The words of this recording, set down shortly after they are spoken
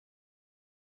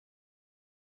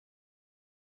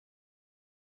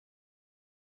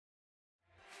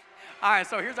All right,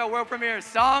 so here's our world premiere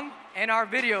song and our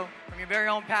video from your very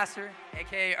own pastor,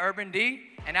 aka Urban D,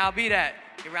 and I'll be that.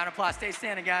 Give a round of applause. Stay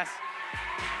standing, guys.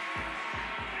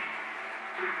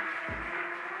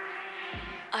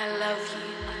 I love you.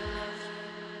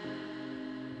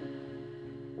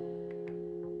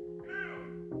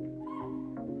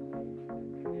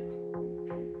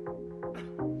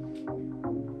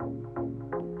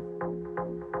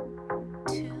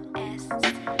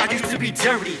 I used to be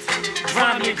dirty,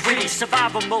 grimy and gritty,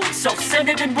 survival mode,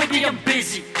 self-centered and witty, I'm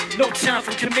busy. No time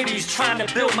for committees, trying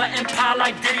to build my empire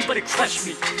like Diddy, but it crushed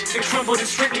me. It crumbled and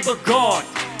stripped me, but God,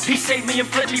 He saved me and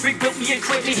flipped me, rebuilt me and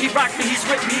quit me. He rocked me, He's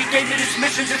with me, He gave me this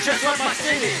mission to just love my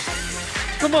city.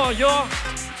 Come on, y'all.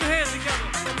 Put your hands together.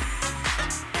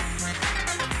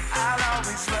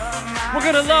 We're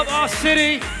gonna love our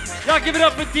city. Y'all give it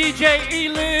up for DJ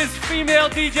E-Liz, female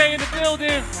DJ in the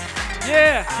building.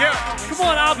 Yeah. Come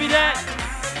on, I'll be that.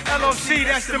 LOC,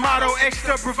 that's the motto,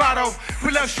 extra bravado.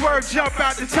 Pull up, swerve, jump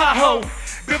out the Tahoe.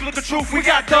 Biblical truth, we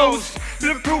got those.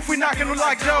 Live proof, we knocking them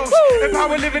like those.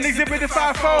 Empower living, exhibit the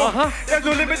fivefold. There's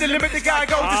no limit, the limit the guy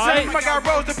goes. The same, my God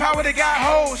rose, the power the guy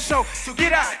holds. So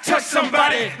get out, touch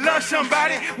somebody, love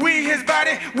somebody. We his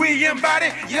body, we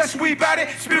embody. Yes, we bout it.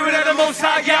 Spirit of the Most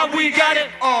High, yeah, we got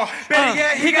it. Better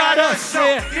yet, He got us.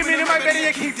 So give me the mic, better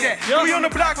yet, keep that. We on the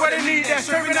block where they need that.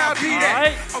 Serving out, be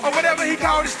that. Or whatever He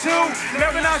called us to.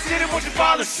 Loving our city, won't you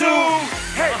follow suit?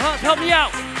 Hey, help me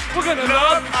out. We're gonna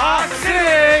love our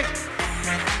city.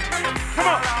 Come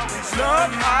on,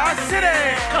 love our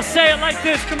city. Now say it like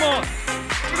this, come on.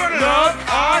 We're gonna love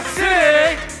our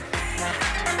city.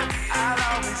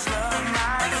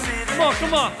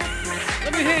 Come on.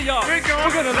 Let me hear y'all. We're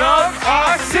gonna love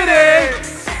our city.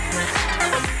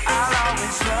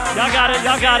 Y'all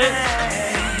got it.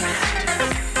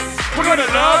 We're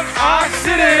gonna love our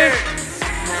city.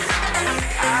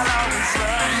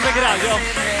 Check it out, yo.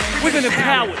 We've been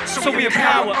empowered, so we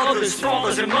empower others,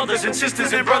 fathers and mothers and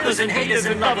sisters and brothers and haters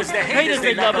and lovers. The haters,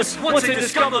 they love us. Once they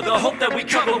discover the hope that we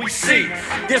cover, we see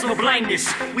there's no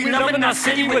blindness. We love in our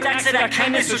city with acts of that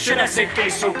kindness, or should I say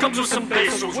queso? Comes with some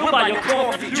pesos. We'll buy your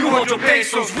coffee, you hold your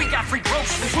pesos. We got free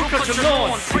groceries, we'll cut your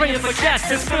lawn. Praying for gas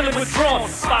that's filling with drawn.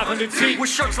 500 deep with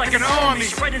shirts like an army,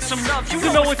 spreading some love.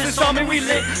 You know it's this army we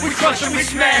lit, we crush and we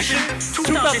smashing.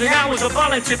 2,000 hours of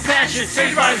volunteer passion.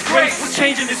 Saved by His grace, we're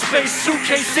changing this space.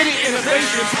 Suitcase City.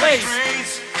 Innovation place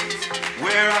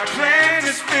where I plan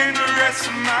to spend the rest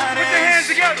of my days. Put your hands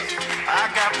together. I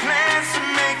got plans to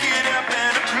make it a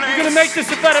better place. We're gonna make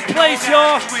this a better place,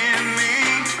 y'all.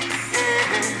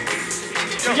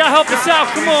 Y'all help us out,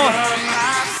 come on.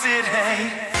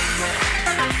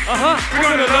 We're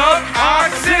gonna love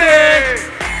our city.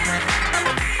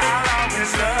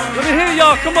 Let me hear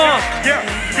y'all, come on. Yeah.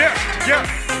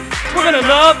 We're gonna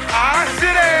love our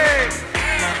city.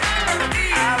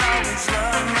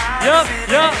 Yup.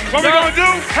 What we gonna do?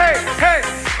 Hey,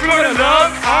 we're gonna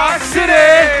love our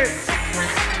city.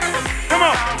 Come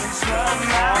on.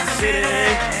 Our city.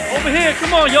 Over here,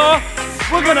 come on, y'all.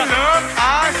 We're gonna love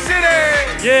our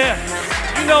city. Yeah,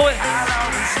 you know it.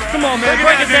 Come on, man,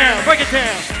 break it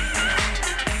down.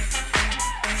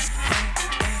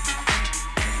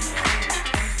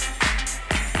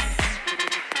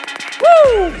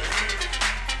 Woo!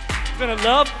 We're gonna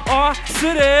love our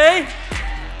city.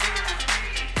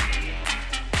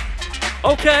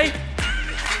 Okay.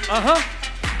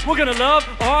 We're gonna love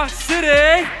our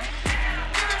city.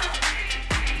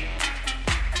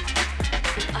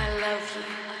 I love you.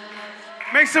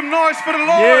 Make some noise for the Lord.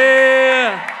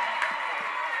 Yeah.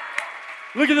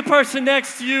 Look at the person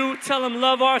next to you. Tell them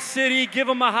love our city. Give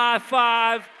them a high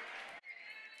five.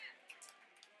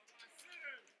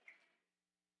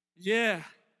 Yeah.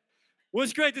 Well,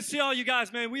 it's great to see all you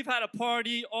guys, man. We've had a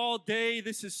party all day.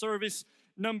 This is service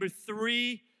number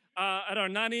 3. At our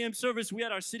 9 a.m. service, we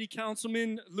had our city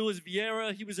councilman, Luis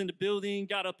Vieira. He was in the building,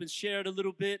 got up and shared a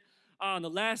little bit. On the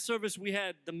last service, we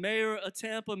had the mayor of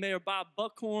Tampa, Mayor Bob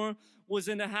Buckhorn, was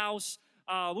in the house.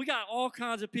 We got all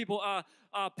kinds of people.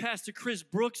 Pastor Chris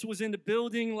Brooks was in the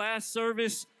building last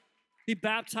service. He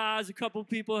baptized a couple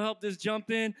people, helped us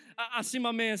jump in. I see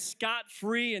my man Scott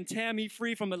Free and Tammy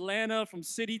Free from Atlanta, from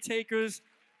City Takers.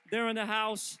 They're in the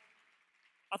house.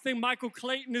 I think Michael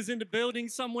Clayton is in the building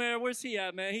somewhere. Where's he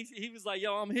at, man? He was like,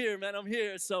 yo, I'm here, man, I'm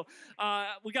here. So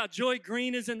we got Joy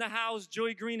Green is in the house.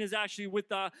 Joy Green is actually with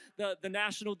the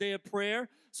National Day of Prayer.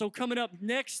 So coming up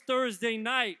next Thursday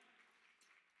night,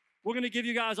 We're going to give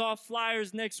you guys all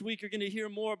flyers next week. You're going to hear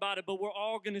more about it, but we're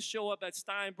all going to show up at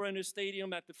Steinbrenner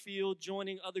Stadium at the field,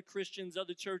 joining other Christians,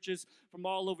 other churches from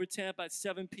all over Tampa at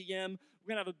 7 p.m.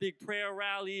 We're going to have a big prayer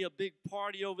rally, a big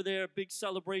party over there, a big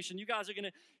celebration. You guys are going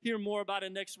to hear more about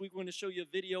it next week. We're going to show you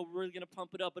a video. We're really going to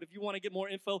pump it up, but if you want to get more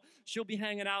info, she'll be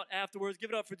hanging out afterwards. Give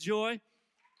it up for Joy.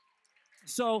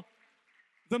 So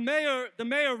the mayor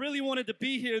really wanted to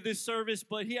be here this service,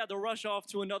 but he had to rush off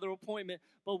to another appointment.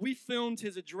 But we filmed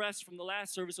his address from the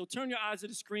last service, so turn your eyes to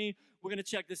the screen. We're going to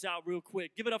check this out real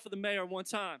quick. Give it up for the mayor one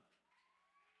time.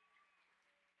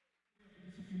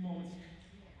 Just a few moments.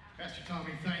 Pastor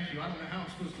Tommy, thank you. I don't know how I'm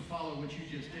supposed to follow what you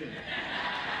just did.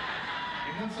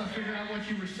 And once I figured out what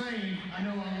you were saying, I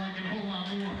know I'm liking a whole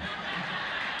lot more.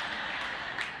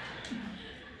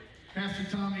 Pastor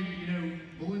Tommy, you know,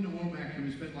 Belinda Womack, who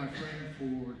has been my friend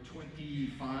for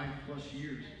 25 plus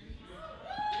years,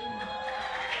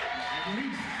 at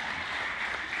least,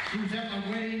 she was at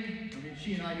my wedding. I mean,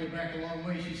 she and I go back a long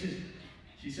way.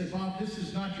 She said, Bob, this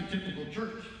is not your typical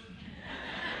church.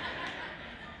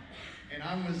 And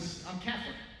I'm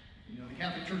Catholic. You know, the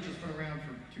Catholic Church has been around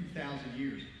for 2,000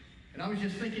 years. And I was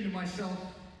just thinking to myself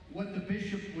what the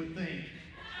bishop would think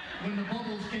when the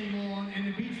bubbles came on and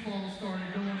the beach balls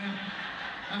started going out.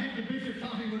 I think the Bishop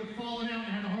Tommy would have fallen out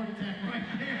and had a heart attack right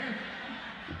there.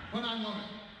 But I love it.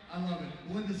 I love it.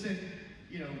 Belinda said,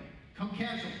 you know, come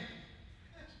casual.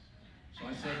 So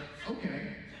I said,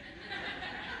 okay.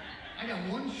 I got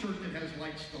one shirt that has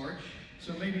light starch,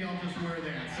 so maybe I'll just wear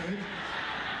that. So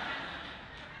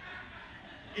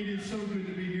it is so good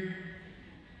to be here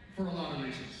for a lot of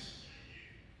reasons.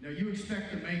 Now, you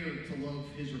expect the mayor to love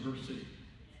his or her city.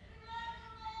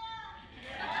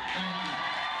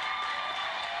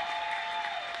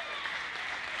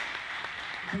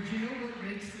 But you know what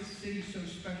makes this city so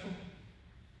special?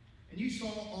 And you saw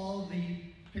all the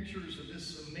pictures of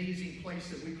this amazing place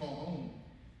that we call home.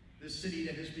 This city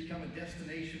that has become a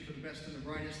destination for the best and the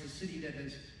brightest, the city that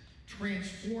has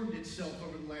transformed itself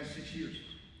over the last 6 years.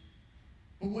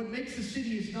 But what makes the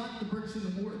city is not the bricks and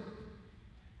the mortar.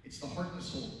 It's the heart and the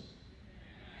soul.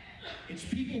 It's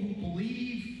people who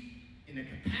believe in the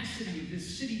capacity of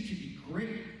this city to be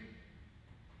great,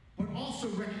 but also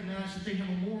recognize that they have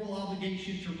a moral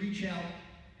obligation to reach out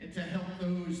and to help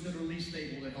those that are least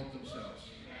able to help themselves.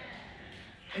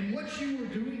 And what you are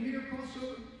doing here,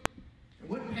 Crossover, and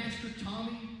what Pastor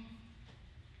Tommy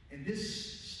and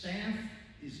this staff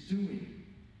is doing,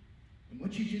 and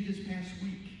what you did this past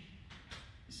week,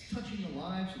 is touching the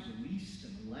lives of the least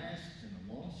and the last and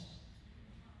the lost,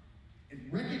 and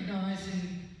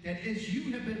recognizing that as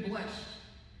you have been blessed,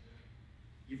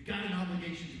 you've got an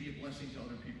obligation to be a blessing to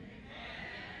other people.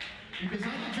 Because I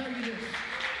can tell you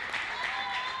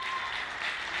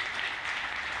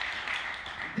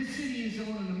this city is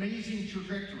on an amazing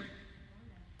trajectory.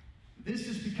 This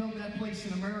has become that place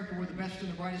in America where the best and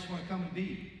the brightest want to come and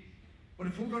be. But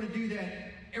if we're going to do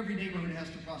that, every neighborhood has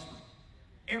to prosper.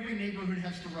 Every neighborhood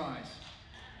has to rise.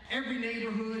 Every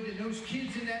neighborhood, and those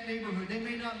kids in that neighborhood, they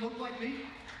may not look like me.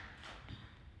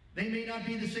 They may not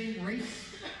be the same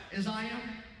race as I am,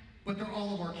 but they're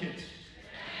all of our kids.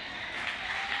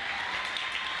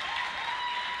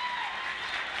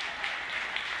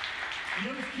 And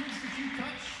those kids that you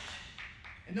touched,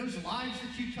 and those lives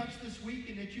that you touch this week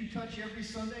and that you touch every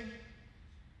Sunday,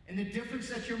 and the difference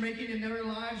that you're making in their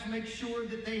lives, make sure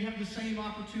that they have the same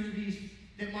opportunities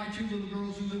that my two little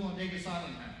girls who live on Davis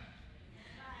Island have.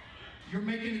 You're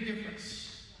making a difference.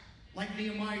 Like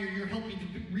Nehemiah, you're helping to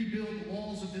rebuild the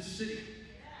walls of this city.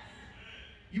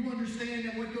 You understand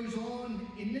that what goes on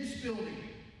in this building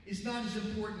is not as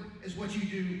important as what you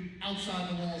do outside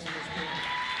the walls of this building.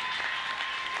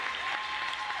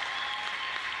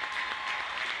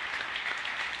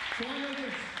 So I know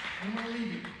this, and I'm going to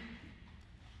leave you.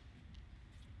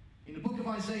 In the book of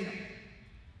Isaiah,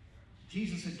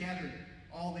 Jesus had gathered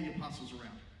all the apostles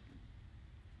around.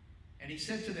 And he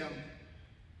said to them,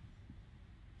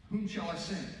 whom shall I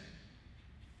send?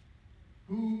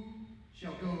 Who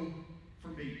shall go for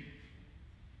me?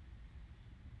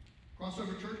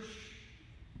 Crossover Church,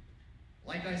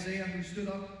 like Isaiah who stood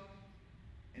up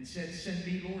and said, send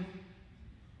me, Lord.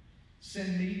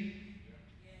 Send me.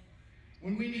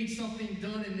 When we need something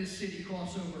done in this city,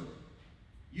 Crossover,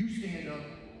 you stand up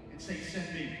and say,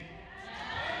 send me.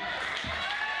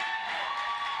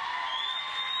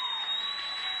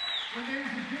 When there's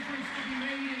a difference to be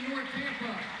made in North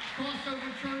Tampa,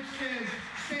 Crossover Church says,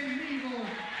 send me,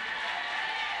 Lord.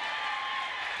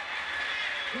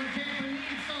 When Tampa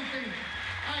needs something,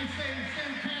 I say,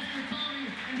 send Pastor Tommy,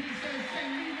 and he says,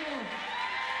 send me, Lord.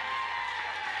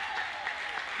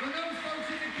 When those folks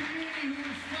in the community who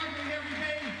are struggling every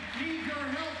day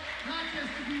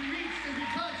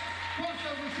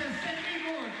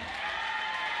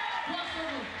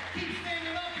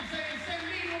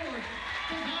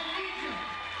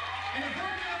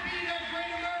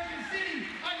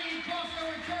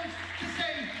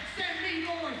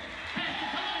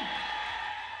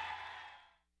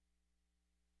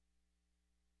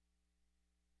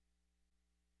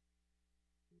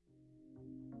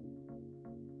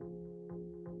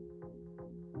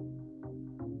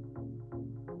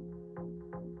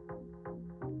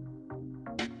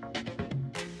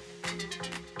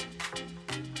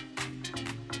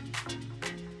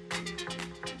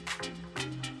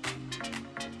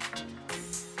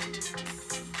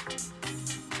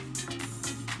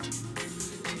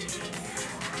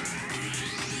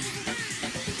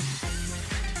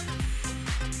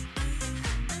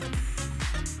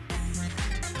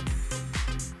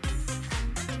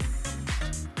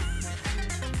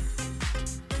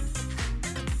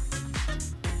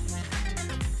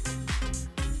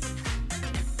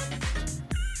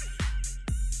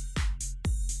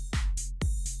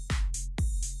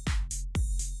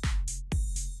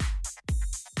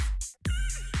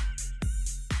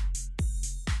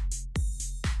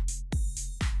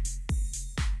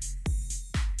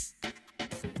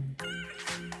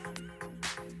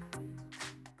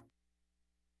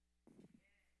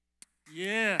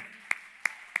Yeah.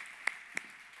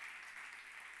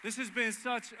 This has been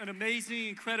such an amazing,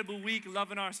 incredible week,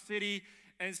 loving our city.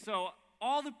 And so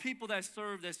all the people that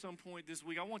served at some point this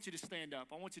week, I want you to stand up.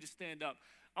 I want you to stand up.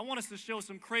 I want us to show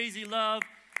some crazy love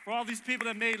for all these people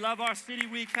that made Love Our City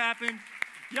Week happen.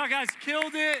 Y'all guys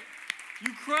killed it.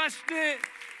 You crushed it.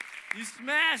 You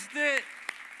smashed it.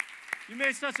 You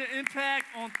made such an impact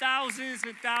on thousands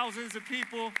and thousands of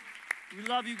people. We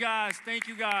love you guys. Thank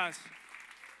you guys.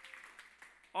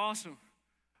 Awesome.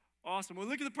 Awesome. Well,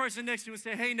 look at the person next to you and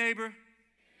say, hey, neighbor.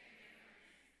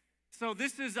 So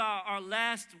this is our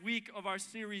last week of our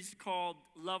series called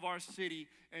Love Our City,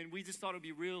 and we just thought it would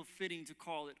be real fitting to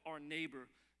call it Our Neighbor,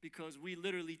 because we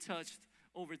literally touched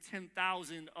over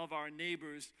 10,000 of our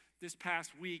neighbors this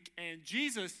past week. And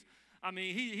Jesus, I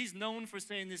mean, he's known for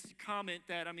saying this comment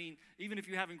that, I mean, even if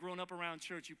you haven't grown up around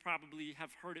church, you probably have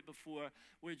heard it before,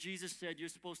 where Jesus said you're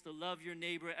supposed to love your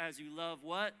neighbor as you love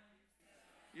what?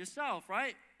 Yourself,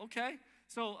 right? Okay.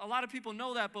 So a lot of people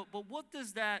know that, but what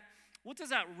does that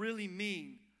really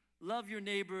mean? Love your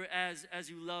neighbor as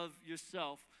you love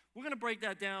yourself. We're going to break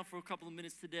that down for a couple of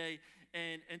minutes today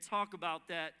and talk about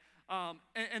that.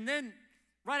 And then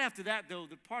right after that, though,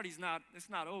 the party's not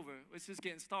over. It's just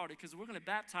getting started, because we're going to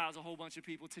baptize a whole bunch of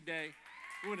people today.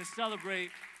 We're going to celebrate.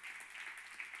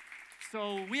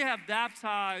 So we have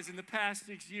baptized in the past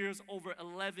 6 years over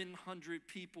 1,100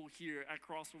 people here at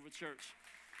Crossover Church.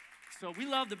 So we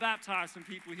love to baptize some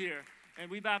people here.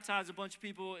 And we baptized a bunch of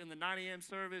people in the 9 a.m.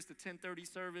 service, the 10:30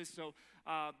 service. So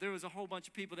there was a whole bunch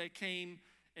of people that came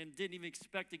and didn't even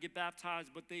expect to get baptized,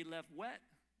 but they left wet.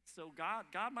 So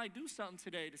God might do something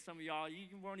today to some of y'all. You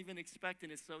weren't even expecting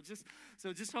it. So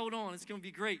just hold on. It's going to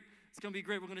be great. It's going to be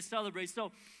great. We're going to celebrate.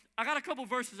 So I got a couple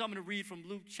verses I'm going to read from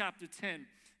Luke chapter 10.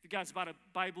 If you guys got a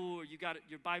Bible or you got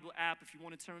your Bible app, if you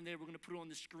want to turn there, we're going to put it on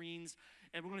the screens.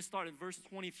 And we're going to start in verse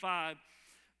 25.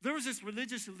 There was this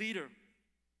religious leader,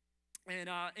 and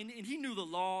he knew the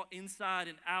law inside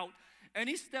and out. And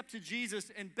he stepped to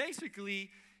Jesus, and basically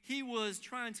he was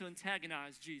trying to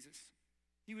antagonize Jesus.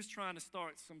 He was trying to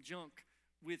start some junk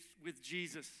with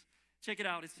Jesus. Check it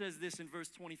out. It says this in verse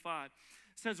 25.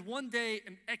 It says, one day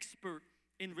an expert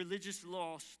in religious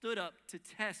law stood up to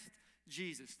test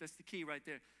Jesus. That's the key right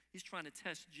there. He's trying to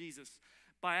test Jesus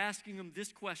by asking him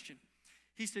this question.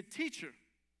 He said, teacher,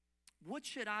 what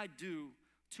should I do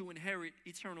to inherit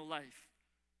eternal life?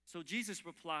 So Jesus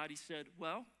replied, he said,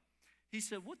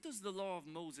 what does the law of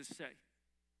Moses say?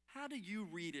 How do you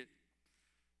read it?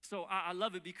 So I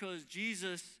love it, because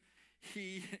Jesus,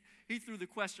 he threw the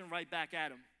question right back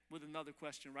at him with another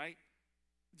question, right?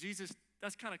 Jesus,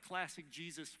 that's kind of classic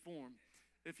Jesus form.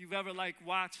 If you've ever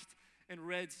watched and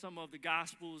read some of the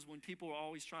Gospels, when people were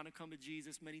always trying to come to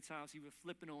Jesus, many times he would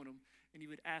flip it on them and he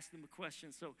would ask them a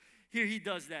question. So here he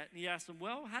does that, and he asks them,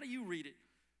 well, how do you read it?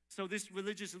 So this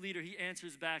religious leader, he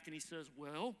answers back and he says,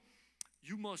 well,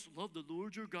 you must love the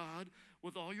Lord your God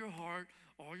with all your heart,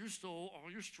 all your soul,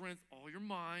 all your strength, all your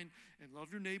mind, and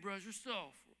love your neighbor as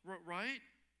yourself, right?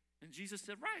 And Jesus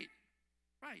said, right,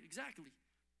 exactly.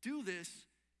 Do this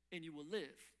and you will live.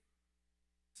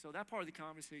 So that part of the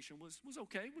conversation was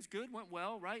okay, was good, went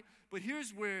well, right? But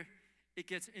here's where it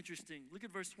gets interesting. Look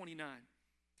at verse 29.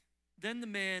 Then the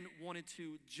man wanted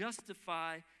to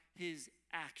justify his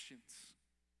actions.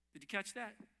 Did you catch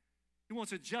that? He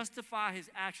wants to justify his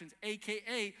actions,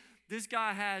 a.k.a. this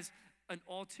guy has an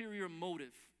ulterior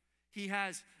motive. He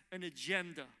has an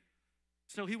agenda.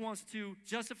 So he wants to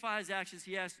justify his actions.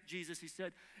 He asked Jesus, he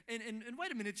said, and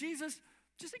wait a minute, Jesus,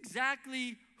 just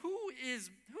exactly who's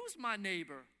my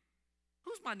neighbor?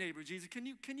 Who's my neighbor, Jesus? Can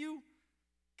you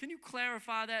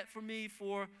clarify that for me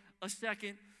for a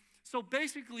second? So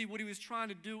basically what he was trying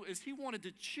to do is he wanted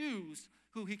to choose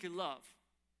who he could love.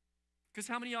 Because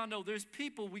how many of y'all know there's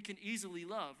people we can easily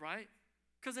love, right?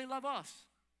 Because they love us.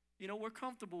 You know, we're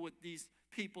comfortable with these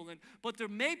people. But there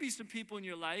may be some people in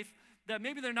your life that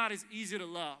maybe they're not as easy to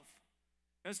love.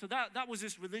 And so that was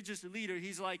this religious leader.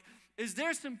 He's like, is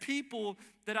there some people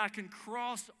that I can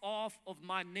cross off of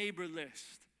my neighbor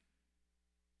list?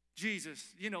 Jesus,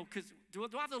 because do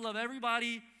I have to love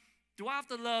everybody? Do I have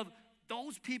to love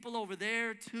those people over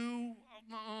there too?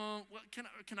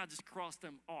 Can I just cross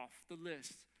them off the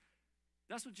list?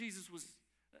 That's what Jesus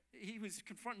he was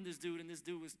confronting this dude, and this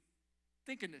dude was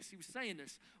thinking this. He was saying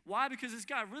this. Why? Because this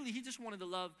guy really, he just wanted to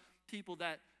love people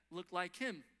that looked like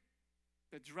him,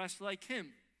 that dressed like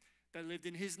him, that lived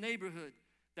in his neighborhood,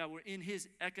 that were in his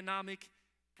economic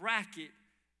bracket,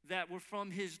 that were from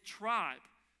his tribe.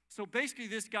 So basically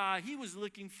this guy, he was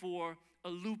looking for a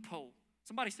loophole.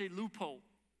 Somebody say loophole.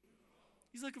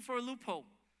 He's looking for a loophole.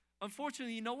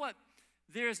 Unfortunately, you know what?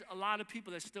 there's a lot of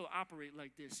people that still operate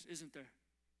like this, isn't there?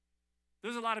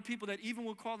 There's a lot of people that even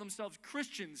will call themselves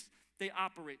Christians, they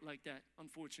operate like that,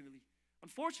 unfortunately.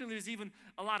 Unfortunately, there's even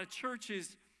a lot of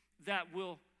churches that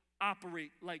will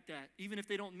operate like that. Even if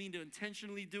they don't mean to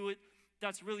intentionally do it,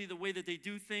 that's really the way that they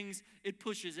do things. It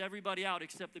pushes everybody out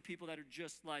except the people that are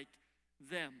just like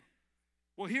them.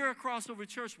 Well, here at Crossover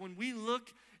Church, when we look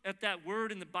at that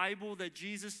word in the Bible that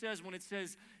Jesus says, when it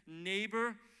says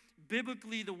neighbor,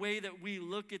 biblically the way that we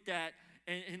look at that,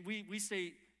 and we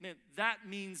say, man, that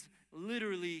means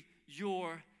literally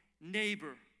your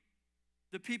neighbor.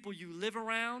 The people you live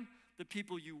around, the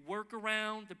people you work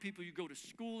around, the people you go to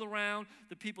school around,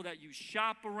 the people that you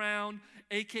shop around,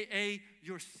 AKA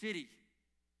your city.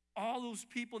 All those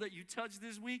people that you touch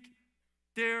this week,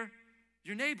 they're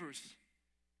your neighbors.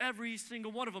 Every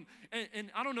single one of them.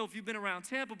 And I don't know if you've been around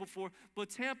Tampa before, but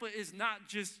Tampa is not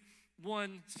just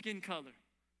one skin color.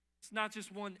 It's not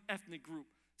just one ethnic group.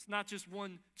 It's not just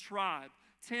one tribe.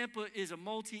 Tampa is a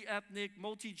multi-ethnic,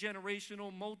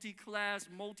 multi-generational, multi-class,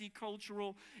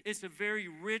 multicultural. It's a very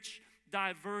rich,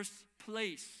 diverse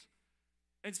place.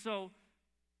 And so,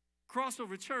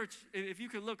 Crossover Church, if you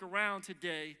could look around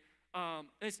today,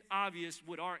 it's obvious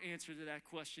what our answer to that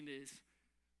question is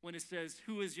when it says,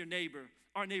 who is your neighbor?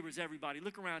 Our neighbor is everybody.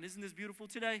 Look around. Isn't this beautiful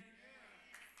today?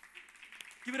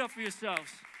 Give it up for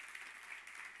yourselves.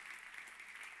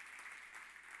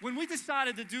 When we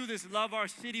decided to do this Love Our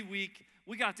City Week,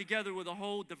 we got together with a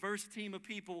whole diverse team of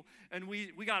people, and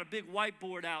we got a big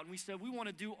whiteboard out, and we said we want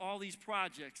to do all these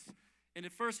projects. And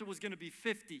at first it was going to be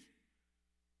 50,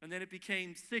 and then it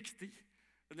became 60,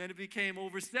 and then it became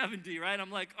over 70, right?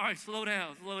 I'm like, all right, slow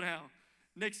down, slow down.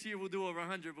 Next year we'll do over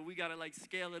 100, but we got to like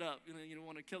scale it up. You don't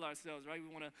want to kill ourselves, right?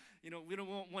 We want to, we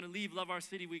don't want to leave Love Our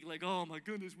City Week like, oh my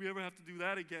goodness, we ever have to do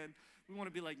that again. We want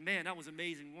to be like, man, that was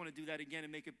amazing. We want to do that again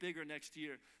and make it bigger next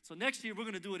year. So next year we're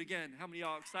going to do it again. How many of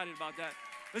y'all are excited about that?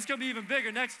 It's going to be even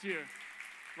bigger next year,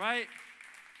 right?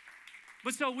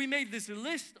 But so we made this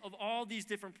list of all these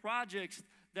different projects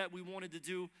that we wanted to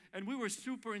do, and we were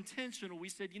super intentional. We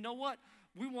said, you know what?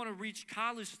 We want to reach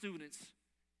college students,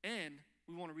 and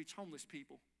we want to reach homeless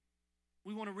people.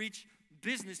 We want to reach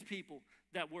business people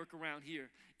that work around here,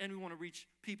 and we want to reach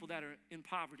people that are in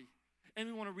poverty. And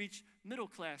we want to reach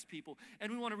middle-class people.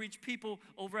 And we want to reach people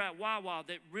over at Wawa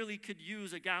that really could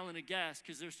use a gallon of gas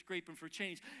because they're scraping for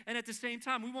change. And at the same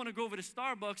time, we want to go over to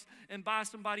Starbucks and buy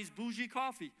somebody's bougie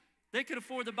coffee. They could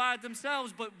afford to buy it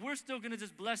themselves, but we're still going to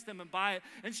just bless them and buy it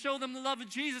and show them the love of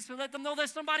Jesus and let them know that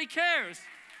somebody cares.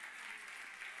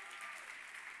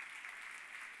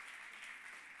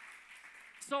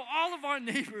 So all of our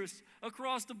neighbors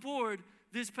across the board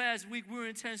this past week, we were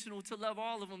intentional to love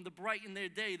all of them, to brighten their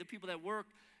day, the people that work,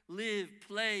 live,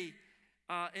 play,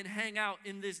 and hang out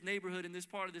in this neighborhood, in this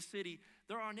part of the city.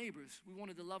 They're our neighbors. We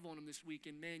wanted to love on them this week,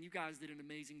 and man, you guys did an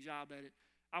amazing job at it.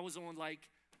 I was on like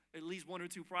at least 1 or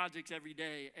 2 projects every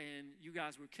day, and you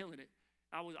guys were killing it.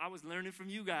 I was learning from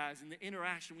you guys, and the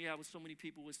interaction we had with so many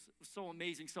people was so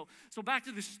amazing. So back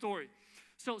to this story.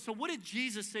 So what did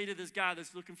Jesus say to this guy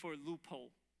that's looking for a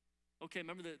loophole? Okay,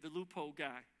 remember the loophole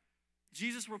guy.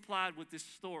 Jesus replied with this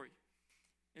story.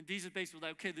 And Jesus basically was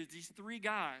like, okay, there's these 3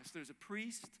 guys. There's a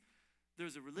priest,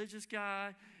 there's a religious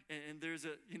guy, and there's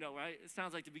a, right? It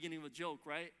sounds like the beginning of a joke,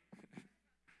 right?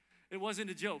 It wasn't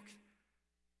a joke.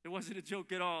 It wasn't a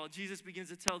joke at all. Jesus begins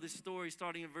to tell this story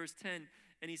starting in verse 10,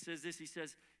 and he says this. He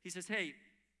says, hey,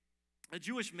 a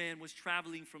Jewish man was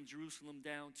traveling from Jerusalem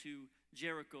down to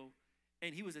Jericho,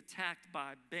 and he was attacked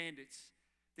by bandits.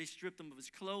 They stripped him of his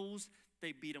clothes.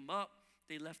 They beat him up.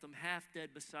 They left him half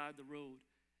dead beside the road.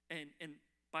 And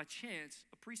by chance,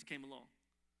 a priest came along.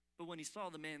 But when he saw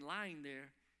the man lying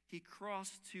there, he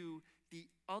crossed to the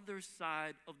other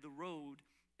side of the road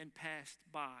and passed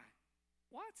by.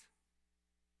 What?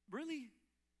 Really?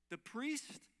 The priest,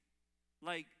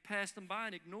 passed him by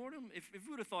and ignored him? If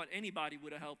we would have thought anybody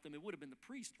would have helped him, it would have been the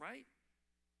priest, right?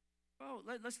 Well,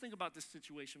 let's think about this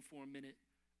situation for a minute.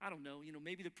 I don't know,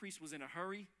 maybe the priest was in a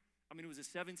hurry. I mean, it was a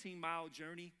 17-mile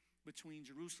journey between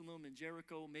Jerusalem and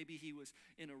Jericho. Maybe he was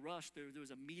in a rush. There was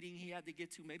a meeting he had to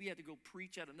get to. Maybe he had to go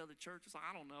preach at another church. So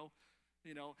I don't know.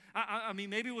 I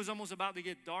mean, maybe it was almost about to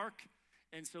get dark,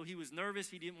 and so he was nervous.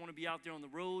 He didn't want to be out there on the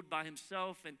road by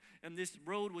himself, and this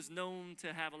road was known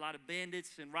to have a lot of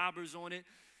bandits and robbers on it.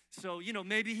 So,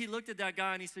 maybe he looked at that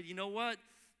guy and he said, you know what?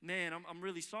 Man, I'm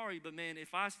really sorry, but man,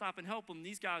 if I stop and help them,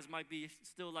 these guys might be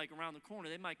still around the corner.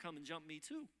 They might come and jump me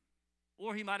too.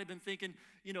 Or he might have been thinking,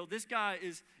 this guy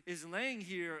is laying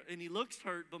here and he looks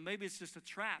hurt, but maybe it's just a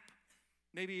trap.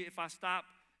 Maybe if I stop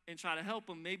and try to help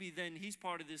him, maybe then he's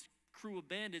part of this crew of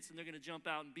bandits and they're going to jump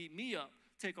out and beat me up,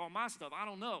 take all my stuff. I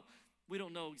don't know. We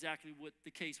don't know exactly what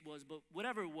the case was, but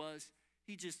whatever it was,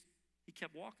 he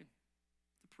kept walking.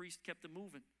 The priest kept it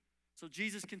moving. So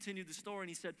Jesus continued the story, and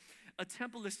he said, a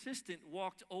temple assistant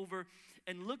walked over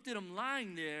and looked at him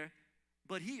lying there,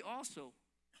 but he also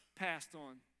passed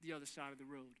on the other side of the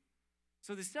road.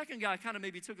 So the second guy kind of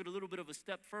maybe took it a little bit of a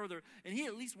step further, and he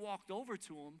at least walked over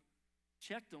to him,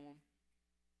 checked on him.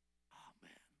 Oh,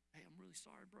 man, hey, I'm really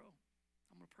sorry, bro.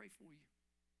 I'm going to pray for you.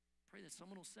 Pray that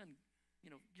someone will send,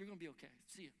 you're going to be okay.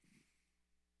 See you.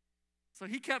 So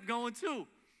he kept going too.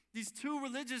 These two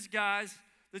religious guys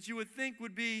that you would think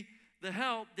would be the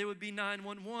help, they would be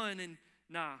 911, and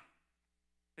nah,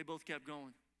 they both kept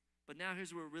going. But now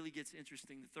here's where it really gets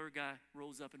interesting. The third guy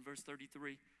rose up in verse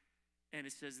 33, and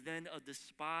it says, then a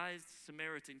despised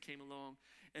Samaritan came along,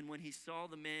 and when he saw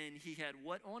the man, he had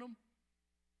what on him?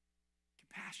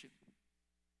 Compassion.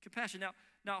 Compassion.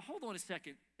 Now hold on a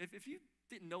second. If you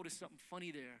didn't notice something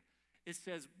funny there, it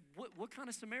says, what kind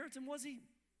of Samaritan was he?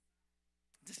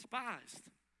 Despised.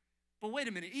 But wait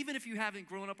a minute, even if you haven't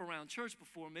grown up around church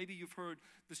before, maybe you've heard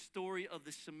the story of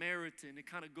the Samaritan. It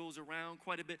kind of goes around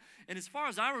quite a bit. And as far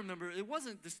as I remember, it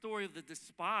wasn't the story of the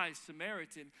despised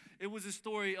Samaritan. It was the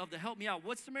story of the, help me out,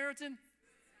 what Samaritan?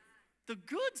 The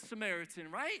good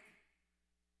Samaritan, right?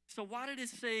 So why did it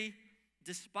say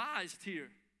despised here?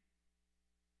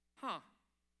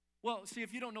 Well, see,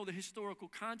 if you don't know the historical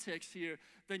context here,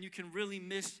 then you can really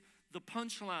miss the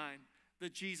punchline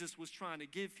that Jesus was trying to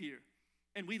give here.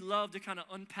 And we love to kind of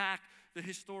unpack the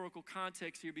historical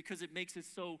context here because it makes it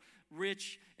so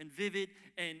rich and vivid,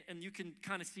 and you can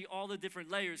kind of see all the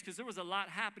different layers because there was a lot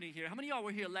happening here. How many of y'all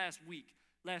were here last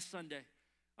Sunday?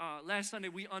 Last Sunday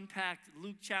we unpacked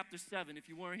Luke chapter 7. If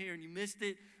you weren't here and you missed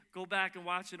it, go back and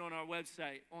watch it on our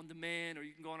website on demand, or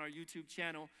you can go on our YouTube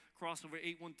channel, Crossover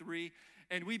 813.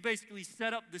 And we basically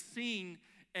set up the scene,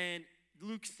 and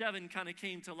Luke 7 kind of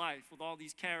came to life with all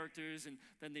these characters, and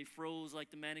then they froze like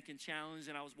the mannequin challenge,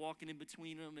 and I was walking in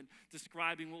between them and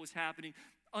describing what was happening,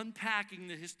 unpacking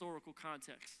the historical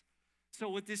context. So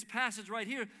with this passage right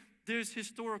here, there's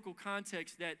historical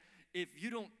context that if you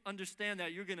don't understand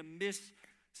that, you're going to miss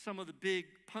some of the big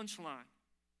punchline.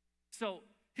 So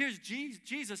here's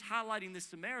Jesus highlighting the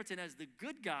Samaritan as the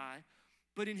good guy,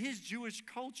 but in his Jewish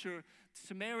culture,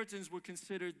 Samaritans were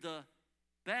considered the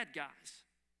bad guys.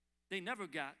 They never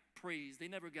got praise. They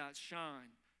never got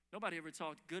shine. Nobody ever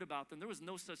talked good about them. There was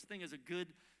no such thing as a good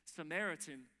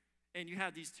Samaritan. And you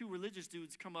had these two religious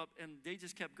dudes come up, and they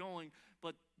just kept going.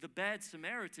 But the bad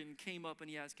Samaritan came up, and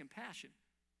he has compassion.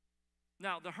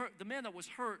 Now, the man that was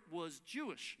hurt was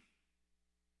Jewish.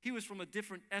 He was from a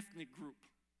different ethnic group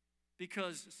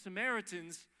because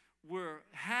Samaritans were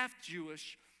half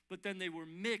Jewish, but then they were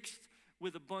mixed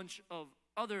with a bunch of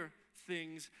other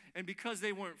things, and because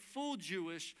they weren't full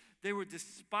Jewish, they were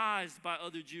despised by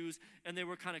other Jews, and they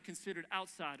were kind of considered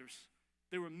outsiders.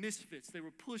 They were misfits. They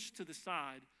were pushed to the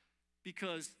side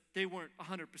because they weren't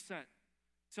 100%.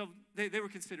 So they were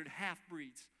considered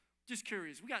half-breeds. Just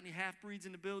curious, we got any half-breeds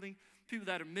in the building? People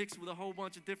that are mixed with a whole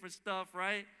bunch of different stuff,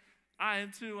 right? I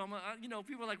am too.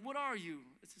 People are like, what are you?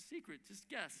 It's a secret. Just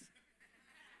guess.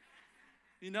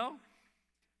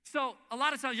 So a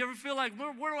lot of times, you ever feel like,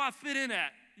 where do I fit in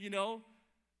at?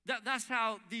 That's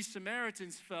how these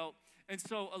Samaritans felt. And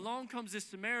so along comes this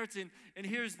Samaritan, and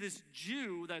here's this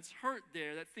Jew that's hurt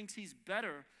there that thinks he's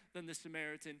better than the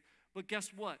Samaritan. But guess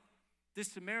what? This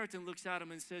Samaritan looks at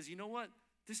him and says, you know what?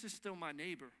 This is still my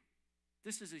neighbor.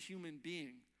 This is a human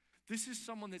being. This is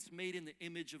someone that's made in the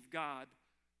image of God.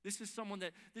 This is someone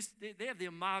that, they have the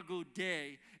Imago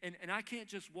Dei, and I can't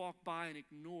just walk by and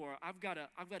ignore. I've got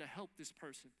to help this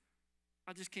person.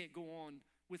 I just can't go on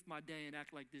with my day and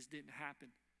act like this didn't happen.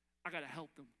 I got to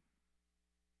help them.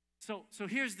 So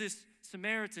here's this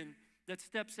Samaritan that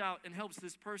steps out and helps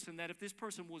this person that if this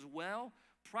person was well,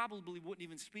 probably wouldn't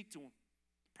even speak to him,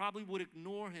 probably would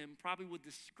ignore him, probably would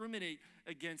discriminate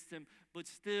against him, but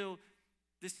still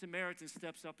this Samaritan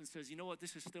steps up and says, you know what,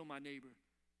 this is still my neighbor.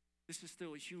 This is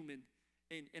still a human,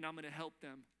 and I'm going to help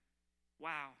them.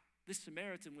 Wow, this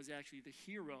Samaritan was actually the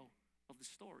hero of the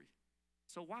story.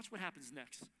 So watch what happens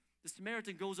next. The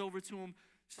Samaritan goes over to him,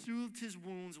 soothed his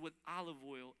wounds with olive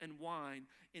oil and wine,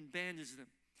 and bandaged them.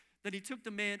 Then he took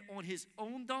the man on his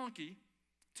own donkey,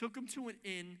 took him to an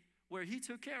inn where he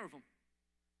took care of him.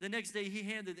 The next day he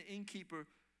handed the innkeeper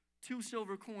 2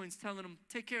 silver coins, telling him,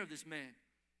 take care of this man.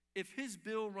 If his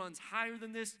bill runs higher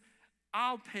than this,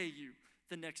 I'll pay you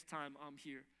the next time I'm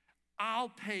here. I'll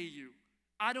pay you.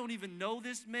 I don't even know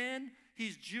this man.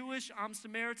 He's Jewish, I'm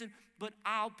Samaritan, but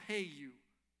I'll pay you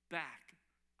back.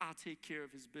 I'll take care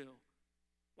of his bill.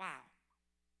 Wow.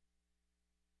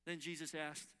 Then Jesus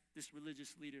asked this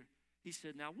religious leader, He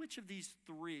said, now which of these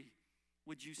three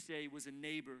would you say was a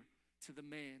neighbor to the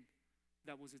man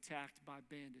that was attacked by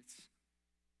bandits?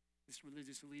 This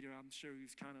religious leader, I'm sure he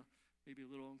was kind of maybe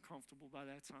a little uncomfortable by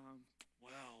that time.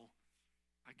 Well,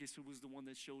 I guess it was the one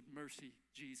that showed mercy,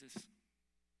 Jesus.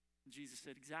 And Jesus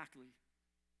said, exactly.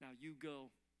 Now you go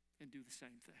and do the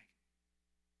same thing.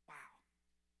 Wow.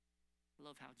 I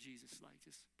love how Jesus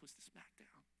just puts the smack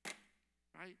down,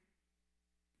 right?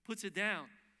 Puts it down.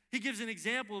 He gives an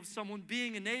example of someone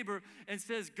being a neighbor and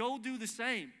says, go do the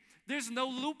same. There's no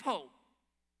loophole.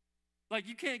 Like,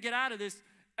 you can't get out of this.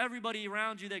 Everybody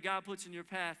around you that God puts in your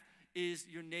path is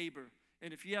your neighbor.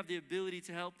 And if you have the ability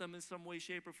to help them in some way,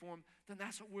 shape, or form, then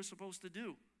that's what we're supposed to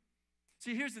do.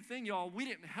 See, here's the thing, y'all. We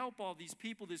didn't help all these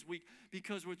people this week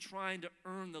because we're trying to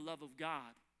earn the love of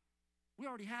God. We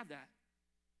already have that.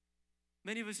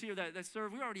 Many of us here that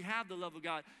serve, we already have the love of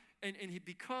God. And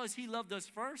because he loved us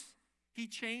first, he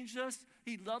changed us.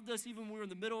 He loved us even when we were in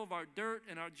the middle of our dirt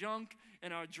and our junk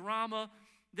and our drama.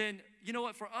 Then, you know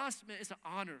what? For us, man, it's an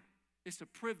honor. It's a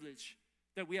privilege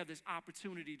that we have this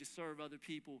opportunity to serve other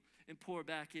people and pour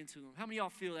back into them. How many of y'all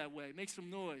feel that way? Make some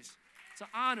noise. It's an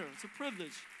honor. It's a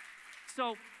privilege.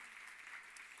 So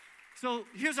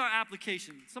here's our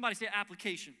application. Somebody say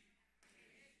application.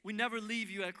 We never leave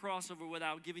you at Crossover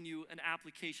without giving you an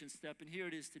application step, and here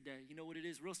it is today. You know what it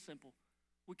is? Real simple.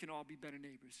 We can all be better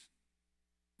neighbors.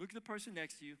 Look at the person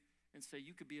next to you and say,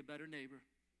 you could be a better neighbor.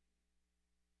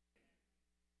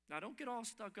 Now, don't get all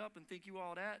stuck up and think you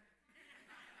all that.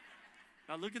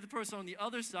 Now, look at the person on the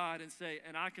other side and say,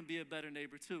 and I can be a better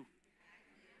neighbor too.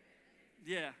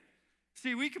 Yeah.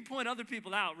 See, we can point other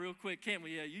people out real quick, can't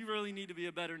we? Yeah, you really need to be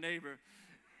a better neighbor,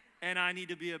 and I need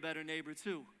to be a better neighbor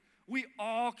too. We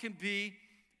all can be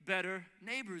better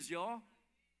neighbors, y'all.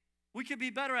 We can be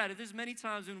better at it. There's many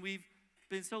times when we've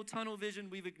been so tunnel vision,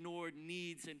 we've ignored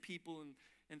needs and people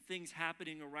and things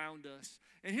happening around us.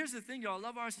 And here's the thing, y'all.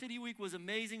 Love Our City Week was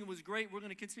amazing. It was great. We're going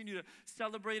to continue to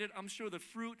celebrate it. I'm sure the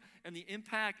fruit and the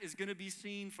impact is going to be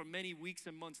seen for many weeks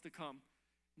and months to come.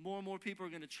 More and more people are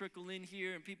going to trickle in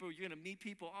here, and you're going to meet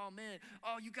people. Oh, man,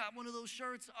 oh, you got one of those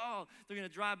shirts? Oh, they're going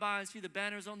to drive by and see the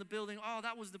banners on the building. Oh,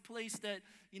 that was the place that,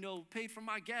 paid for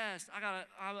my gas.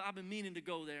 I've been meaning to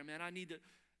go there, man.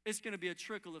 It's going to be a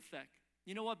trickle effect.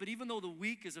 You know what? But even though the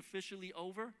week is officially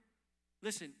over,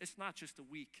 listen, it's not just a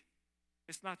week.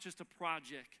 It's not just a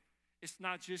project. It's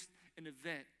not just an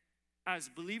event. As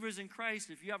believers in Christ,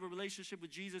 if you have a relationship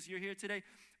with Jesus, you're here today,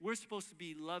 we're supposed to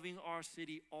be loving our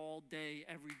city all day,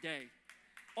 every day.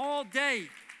 All day,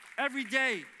 every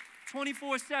day,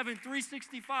 24/7,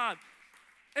 365.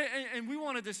 And we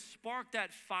wanted to spark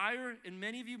that fire in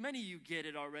many of you get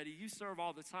it already. You serve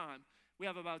all the time. We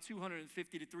have about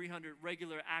 250 to 300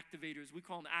 regular activators. We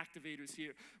call them activators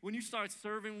here. When you start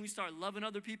serving, when you start loving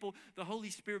other people, the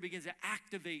Holy Spirit begins to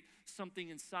activate something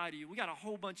inside of you. We got a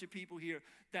whole bunch of people here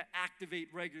that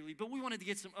activate regularly, but we wanted to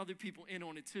get some other people in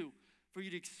on it too, for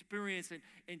you to experience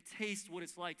and taste what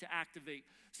it's like to activate.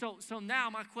 So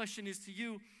now my question is to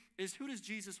you is, who does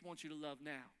Jesus want you to love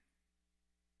now?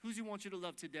 Who does he want you to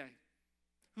love today?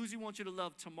 Who does he want you to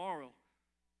love tomorrow?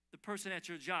 The person at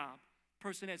your job,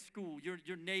 person at school,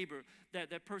 your neighbor,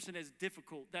 that person that's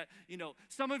difficult.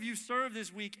 Some of you served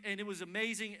this week and it was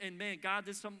amazing, and man, God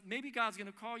did something. Maybe God's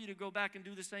going to call you to go back and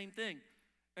do the same thing.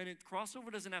 And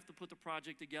Crossover doesn't have to put the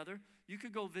project together. You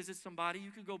could go visit somebody. You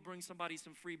could go bring somebody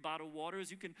some free bottled waters.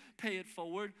 You can pay it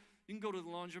forward. You can go to the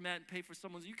laundromat and pay for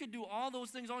someone's. You can do all those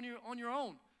things on your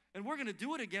own. And we're going to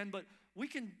do it again, but we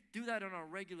can do that in our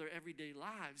regular everyday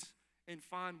lives and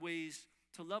find ways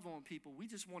to love on people. We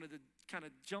just wanted to kind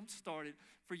of jumpstart it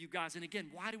for you guys. And again,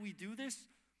 why do we do this?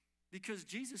 Because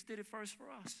Jesus did it first for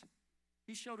us.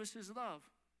 He showed us his love,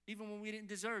 even when we didn't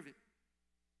deserve it.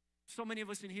 So many of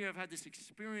us in here have had this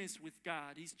experience with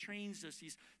God. He's changed us.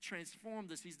 He's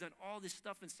transformed us. He's done all this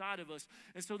stuff inside of us.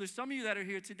 And so there's some of you that are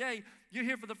here today. You're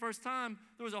here for the first time.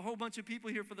 There was a whole bunch of people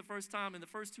here for the first time in the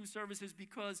first two services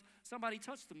because somebody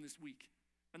touched them this week.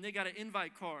 And they got an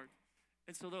invite card.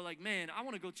 And so they're like, man, I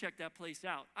want to go check that place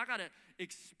out. I got to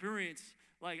experience,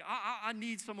 I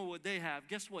need some of what they have.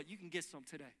 Guess what? You can get some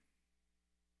today.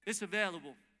 It's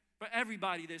available for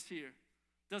everybody that's here.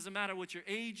 Doesn't matter what your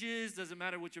age is, doesn't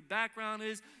matter what your background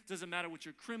is, doesn't matter what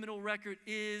your criminal record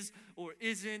is or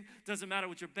isn't, doesn't matter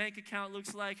what your bank account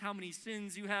looks like, how many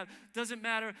sins you have, doesn't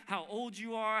matter how old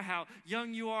you are, how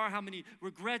young you are, how many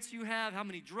regrets you have, how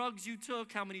many drugs you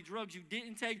took, how many drugs you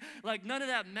didn't take. None of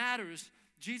that matters.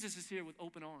 Jesus is here with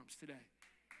open arms today,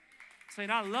 saying,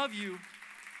 I love you.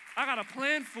 I got a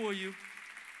plan for you.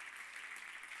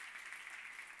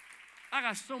 I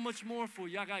got so much more for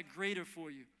you. I got greater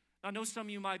for you. I know some of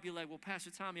you might be like, well,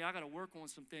 Pastor Tommy, I got to work on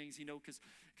some things, you know,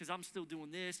 because I'm still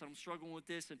doing this, and I'm struggling with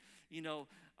this, and, you know,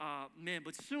 man,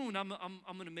 but soon I'm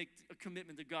going to make a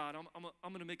commitment to God. I'm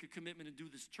going to make a commitment to do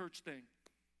this church thing.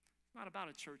 It's not about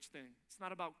a church thing. It's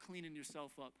not about cleaning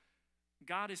yourself up.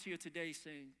 God is here today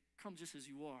saying, come just as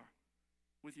you are,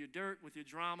 with your dirt, with your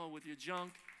drama, with your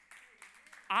junk.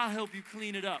 I'll help you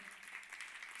clean it up.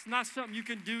 It's not something you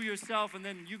can do yourself and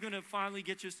then you're going to finally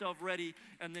get yourself ready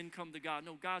and then come to God.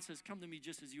 No, God says, come to me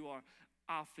just as you are.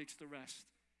 I'll fix the rest.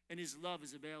 And his love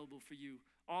is available for you.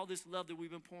 All this love that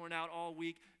we've been pouring out all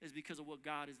week is because of what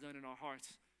God has done in our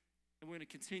hearts. And we're going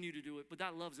to continue to do it. But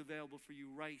that love's available for you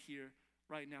right here,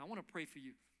 right now. I want to pray for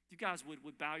you. You guys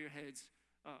would bow your heads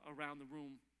around the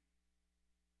room.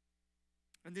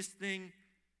 And this thing,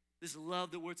 this love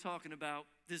that we're talking about,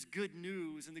 this good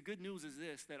news, and the good news is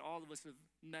this, that all of us have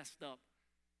messed up.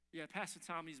 Yeah, Pastor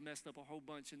Tommy's messed up a whole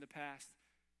bunch in the past.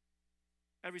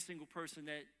 Every single person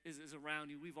that is around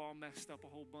you, we've all messed up a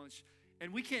whole bunch.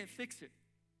 And we can't fix it.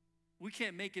 We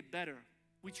can't make it better.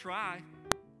 We try.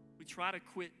 We try to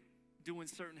quit doing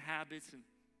certain habits and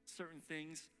certain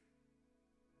things.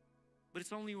 But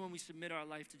it's only when we submit our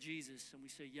life to Jesus and we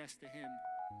say yes to him,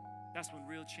 that's when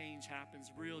real change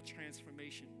happens, real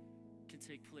transformation can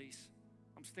take place.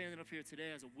 I'm standing up here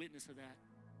today as a witness of that.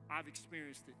 I've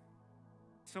experienced it.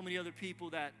 So many other people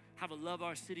that have a Love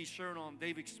Our City shirt on,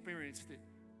 they've experienced it.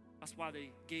 That's why they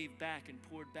gave back and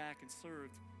poured back and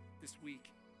served this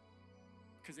week.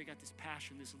 Because they got this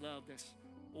passion, this love that's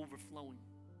overflowing.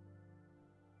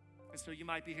 And so you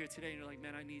might be here today and you're like,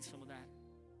 man, I need some of that.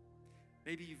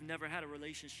 Maybe you've never had a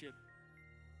relationship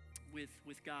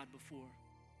with God before.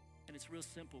 And it's real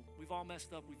simple. We've all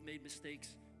messed up. We've made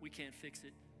mistakes. We can't fix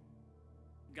it.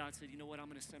 God said, you know what? I'm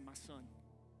going to send my son.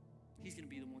 He's going to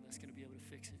be the one that's going to be able to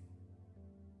fix it.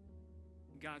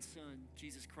 God's son,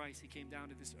 Jesus Christ, he came down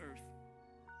to this earth.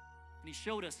 And he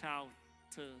showed us how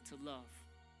to love.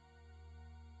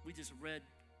 We just read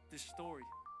this story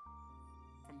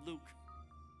from Luke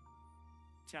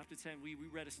chapter 10. We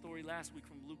read a story last week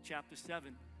from Luke chapter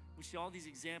 7. We see all these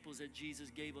examples that Jesus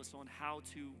gave us on how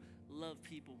to love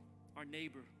people, our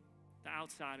neighbor, the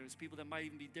outsiders, people that might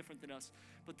even be different than us.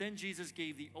 But then Jesus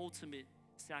gave the ultimate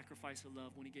sacrifice of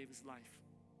love when he gave his life.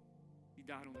 He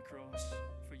died on the cross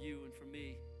for you and for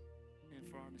me and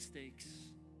for our mistakes,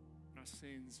 and our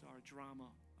sins, our drama,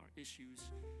 our issues.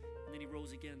 And then he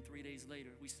rose again 3 days later.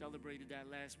 We celebrated that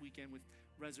last weekend with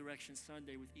Resurrection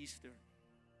Sunday, with Easter.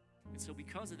 And so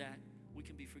because of that, we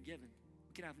can be forgiven.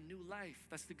 We can have new life.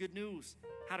 That's the good news.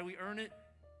 How do we earn it?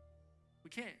 We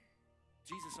can't.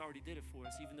 Jesus already did it for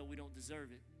us, even though we don't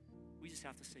deserve it. We just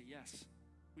have to say yes.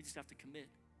 We just have to commit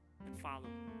and follow.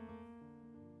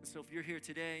 And so if you're here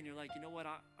today and you're like, you know what,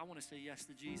 I want to say yes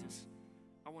to Jesus.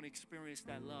 I want to experience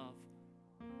that love.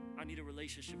 I need a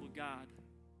relationship with God.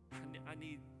 I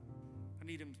need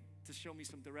him to show me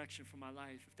some direction for my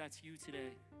life. If that's you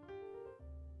today,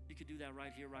 you could do that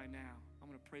right here, right now. I'm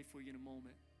going to pray for you in a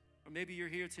moment. Or maybe you're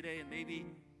here today and maybe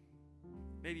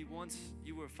once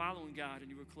you were following God and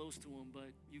you were close to him, but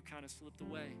you kind of slipped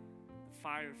away. The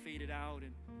fire faded out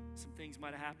and some things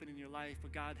might have happened in your life,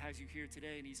 but God has you here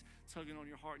today and he's tugging on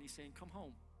your heart and he's saying, come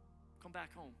home. Come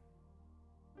back home.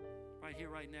 Right here,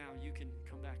 right now, you can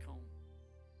come back home.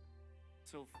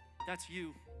 So if that's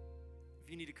you, if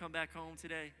you need to come back home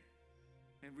today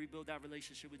and rebuild that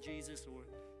relationship with Jesus, or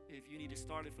if you need to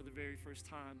start it for the very first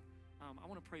time, I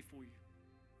want to pray for you.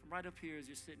 From right up here as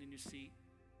you're sitting in your seat.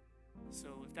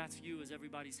 So if that's you, as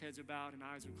everybody's heads are bowed and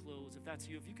eyes are closed, if that's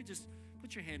you, if you could just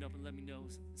put your hand up and let me know,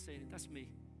 say, that's me.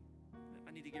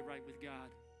 I need to get right with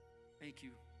God. Thank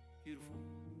you. Beautiful.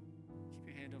 Keep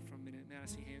your hand up for a minute. Man, I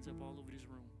see hands up all over this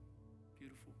room.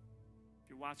 Beautiful. If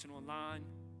you're watching online,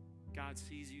 God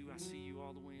sees you. I see you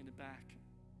all the way in the back.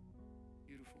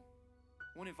 Beautiful.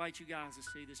 I want to invite you guys to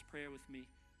say this prayer with me.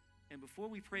 And before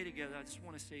we pray together, I just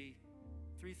want to say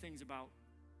 3 things about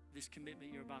this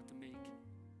commitment you're about to make.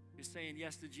 You're saying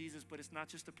yes to Jesus, but it's not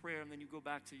just a prayer and then you go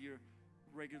back to your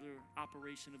regular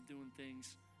operation of doing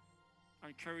things. I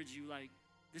encourage you,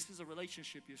 this is a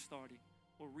relationship you're starting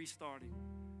or restarting.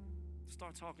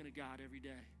 Start talking to God every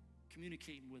day,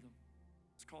 communicating with him.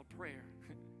 It's called prayer.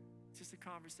 It's just a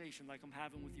conversation like I'm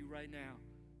having with you right now.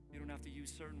 You don't have to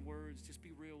use certain words. Just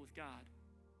be real with God.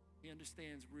 He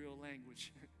understands real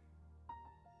language.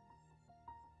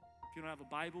 If you don't have a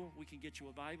Bible, we can get you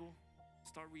a Bible.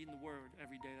 Start reading the Word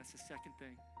every day. That's the second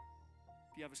thing.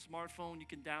 If you have a smartphone, you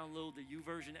can download the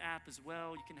YouVersion app as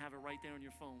well. You can have it right there on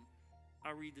your phone. I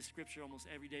read the scripture almost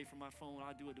every day from my phone.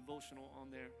 I do a devotional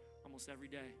on there almost every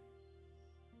day.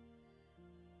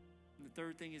 And the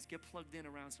third thing is get plugged in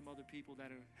around some other people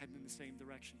that are heading in the same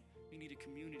direction. You need a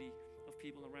community of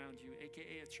people around you,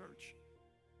 AKA a church.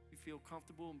 You feel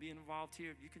comfortable in being involved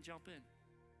here, you can jump in.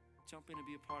 Jump in and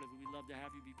be a part of it. We'd love to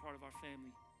have you be part of our family.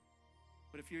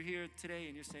 But if you're here today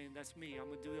and you're saying, that's me,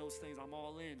 I'm gonna do those things, I'm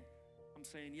all in. I'm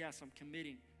saying, yes, I'm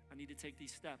committing. I need to take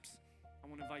these steps. I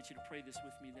wanna invite you to pray this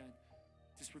with me then.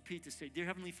 Just repeat this, say, Dear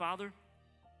Heavenly Father,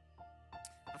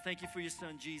 I thank you for your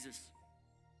son, Jesus.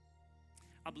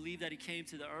 I believe that he came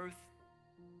to the earth.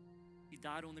 He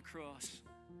died on the cross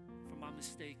for my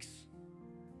mistakes,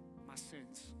 my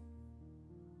sins.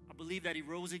 I believe that he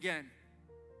rose again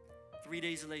 3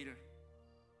 days later.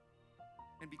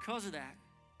 And because of that,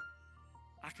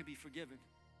 I can be forgiven.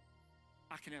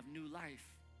 I can have new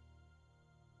life.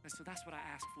 And so that's what I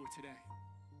ask for today.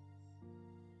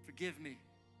 Forgive me.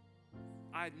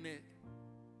 I admit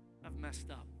I've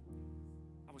messed up.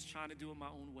 I was trying to do it my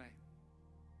own way.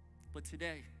 But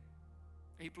today,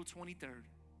 April 23rd,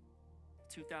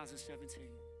 2017,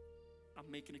 I'm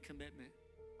making a commitment.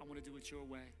 I want to do it your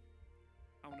way.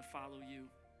 I want to follow you.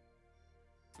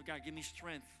 So God, give me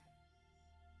strength.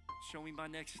 Show me my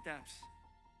next steps.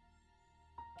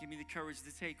 Give me the courage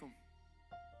to take them.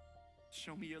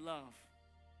 Show me your love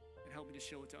and help me to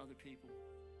show it to other people.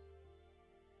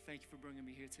 Thank you for bringing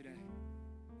me here today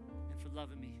and for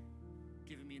loving me,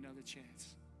 giving me another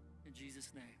chance. In Jesus'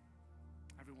 name,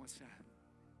 everyone said,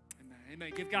 amen.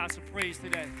 Amen. Give God some praise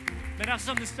today. Man, that's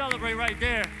something to celebrate right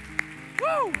there.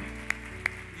 Woo!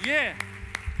 Yeah.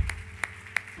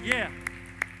 Yeah.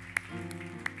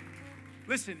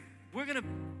 Listen,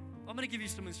 I'm gonna give you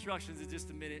some instructions in just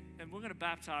a minute, and we're gonna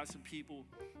baptize some people.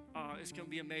 It's gonna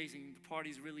be amazing. The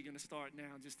party's really gonna start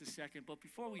now in just a second. But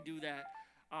before we do that,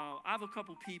 I have a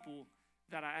couple people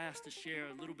that I asked to share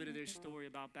a little bit of their story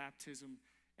about baptism.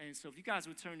 And so if you guys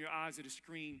would turn your eyes to the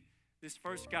screen, this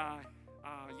first guy,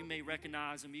 you may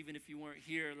recognize him even if you weren't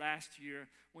here last year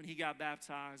when he got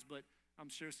baptized, but I'm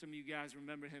sure some of you guys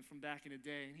remember him from back in the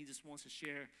day, and he just wants to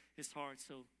share his heart.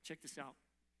 So check this out.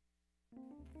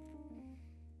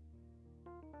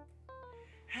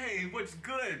 Hey, what's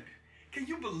good? Can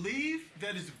you believe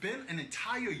that it's been an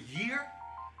entire year?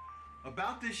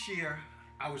 About this year,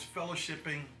 I was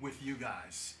fellowshipping with you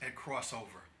guys at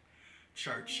Crossover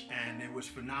Church, and it was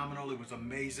phenomenal. It was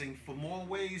amazing in more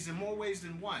ways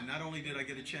than one. Not only did I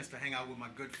get a chance to hang out with my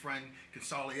good friend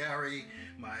Consolieri,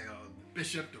 my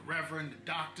bishop, the reverend, the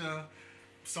doctor,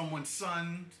 someone's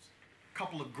son, a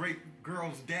couple of great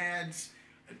girls' dads,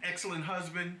 an excellent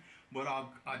husband, but our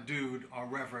dude, our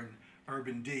Reverend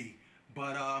Urban D.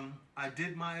 But I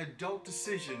did my adult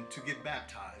decision to get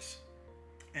baptized.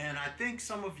 And I think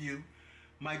some of you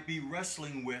might be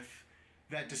wrestling with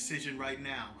that decision right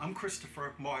now. I'm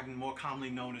Christopher Martin, more commonly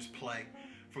known as Play,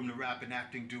 from the rap and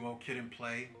acting duo Kid and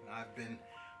Play. I've been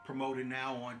promoted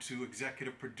now onto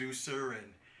executive producer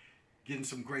and getting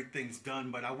some great things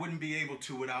done, but I wouldn't be able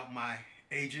to without my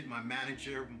agent, my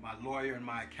manager, my lawyer, and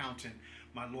my accountant,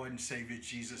 my Lord and Savior,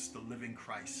 Jesus, the living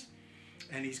Christ.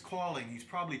 And he's calling, he's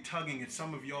probably tugging at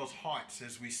some of y'all's hearts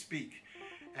as we speak.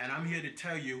 And I'm here to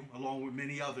tell you, along with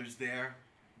many others there,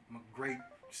 my great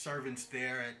servants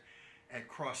there at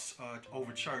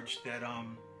Crossover Church, that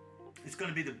it's going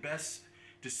to be the best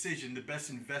decision, the best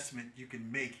investment you can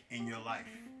make in your life.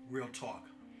 Real talk.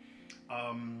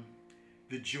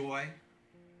 The joy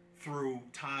through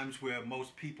times where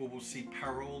most people will see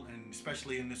peril, and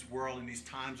especially in this world, in these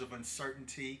times of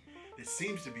uncertainty, there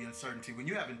seems to be uncertainty. When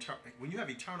you have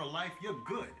eternal life, you're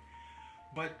good.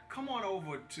 But come on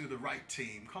over to the right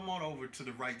team. Come on over to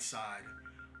the right side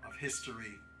of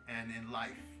history and in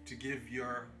life to give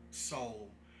your soul,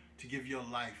 to give your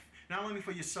life, not only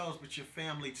for yourselves, but your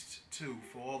family too,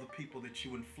 for all the people that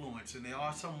you influence. And there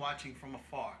are some watching from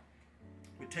afar.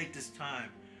 But take this time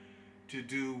to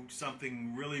do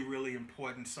something really, really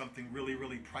important, something really,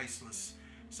 really priceless,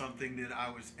 something that I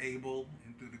was able,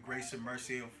 and through the grace and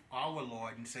mercy of our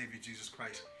Lord and Savior Jesus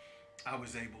Christ, I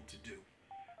was able to do.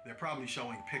 They're probably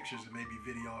showing pictures and maybe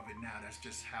video of it now. That's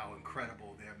just how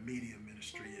incredible their media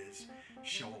ministry is,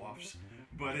 show-offs.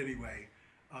 But anyway,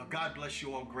 God bless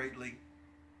you all greatly.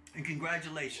 And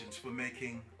congratulations for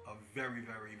making a very,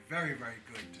 very, very, very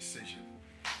good decision.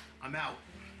 I'm out.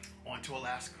 On to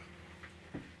Alaska.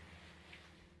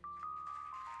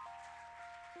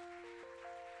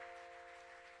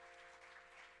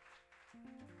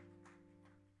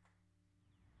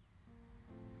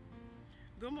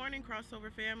 Good morning,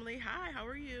 Crossover family. Hi, how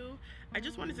are you? I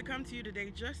just wanted to come to you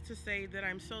today just to say that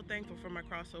I'm so thankful for my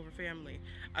Crossover family,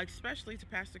 especially to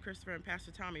Pastor Christopher and Pastor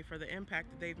Tommy for the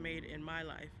impact that they've made in my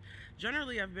life.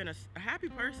 Generally, I've been a happy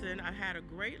person. I've had a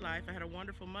great life. I had a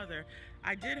wonderful mother.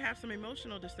 I did have some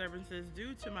emotional disturbances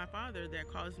due to my father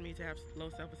that caused me to have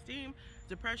low self-esteem,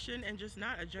 depression, and just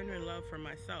not a genuine love for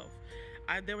myself.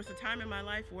 There was a time in my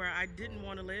life where I didn't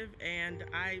want to live, and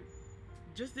I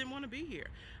just didn't want to be here.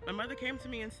 My mother came to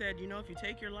me and said, you know, if you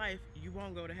take your life, you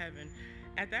won't go to heaven.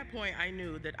 At that point, I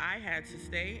knew that I had to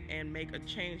stay and make a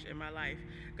change in my life.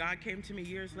 God came to me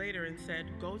years later and said,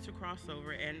 go to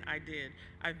Crossover, and I did.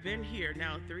 I've been here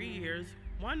now 3 years.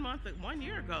 1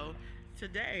 year ago,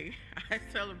 today, I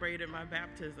celebrated my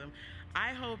baptism.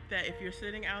 I hope that if you're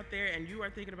sitting out there and you are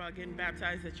thinking about getting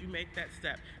baptized, that you make that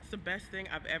step. It's the best thing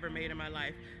I've ever made in my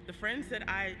life. The friends that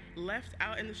I left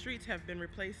out in the streets have been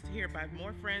replaced here by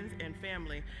more friends and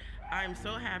family. I'm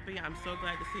so happy. I'm so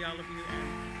glad to see all of you,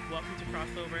 and welcome to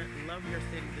Crossover. Love your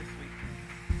city this week.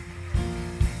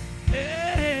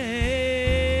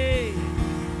 Hey,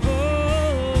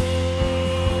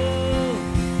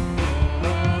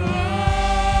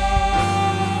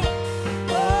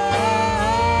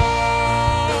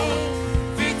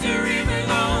 victory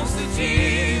belongs to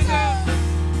Jesus.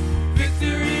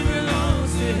 Victory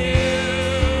belongs to Him.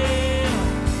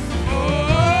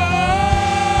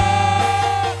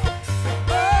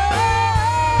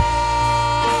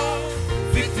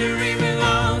 Victory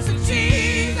belongs to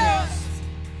Jesus.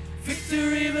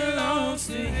 Victory belongs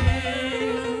to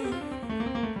Him.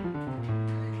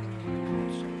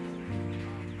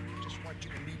 Just want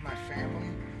you to meet my family.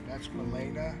 That's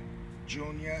Milena,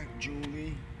 Junior,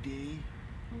 Julie, Dee,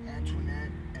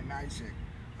 Antoinette, and Isaac.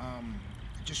 I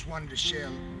just wanted to share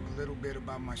a little bit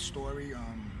about my story.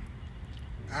 I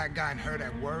had gotten hurt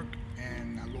at work,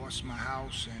 and I lost my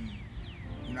house, and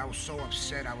you know, I was so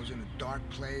upset. I was in a dark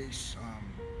place.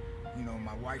 You know,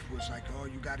 my wife was like, oh,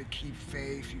 you gotta keep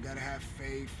faith, you gotta have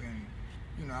faith, and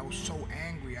you know, I was so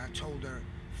angry. I told her,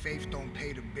 faith don't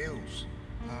pay the bills.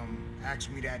 Ask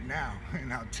me that now,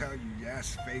 and I'll tell you,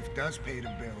 yes, faith does pay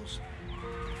the bills.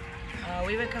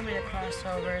 We've been coming to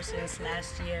Crossover since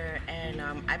last year, and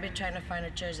I've been trying to find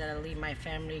a church that'll lead my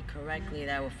family correctly,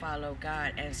 that will follow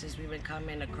God. And since we've been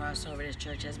coming to Crossover, this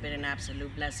church has been an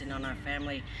absolute blessing on our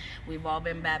family. We've all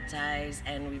been baptized,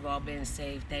 and we've all been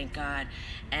saved, thank God.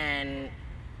 And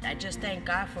I just thank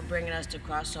God for bringing us to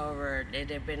Crossover.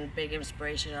 They've been a big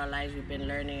inspiration in our lives. We've been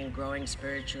learning and growing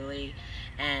spiritually,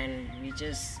 and we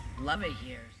just love it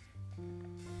here.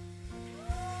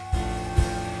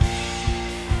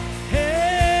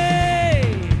 Hey,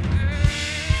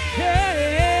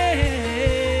 hey,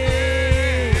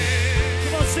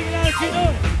 come on, sing it out if you know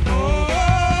it.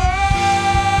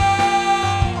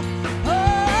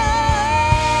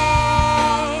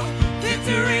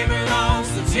 Victory belongs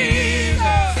to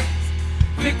Jesus.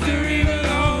 Victory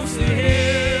belongs to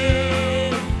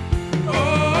Him.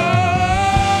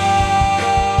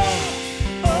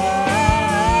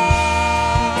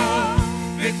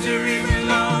 Victory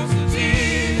belongs to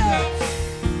Jesus.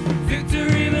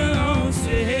 Victory belongs to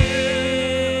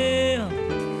Him.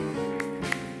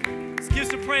 Let's give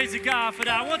some praise to God for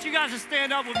that. I want you guys to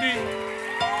stand up with me.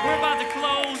 We're about to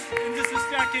close in just a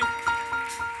second.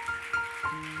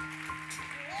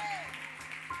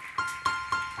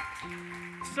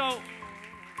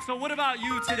 So what about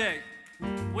you today?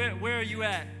 Where are you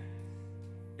at?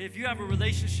 If you have a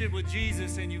relationship with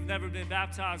Jesus and you've never been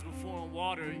baptized before in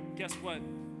water, guess what?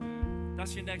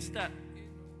 That's your next step.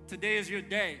 Today is your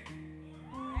day.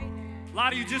 A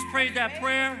lot of you just prayed that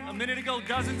prayer a minute ago,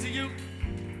 dozens of you.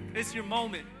 It's your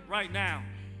moment right now.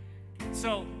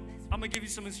 So I'm gonna give you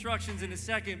some instructions in a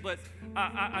second, but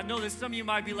I know that some of you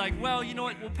might be like, well, you know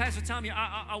what, well, Pastor Tommy,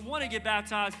 I wanna get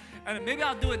baptized, and maybe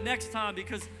I'll do it next time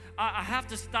because I have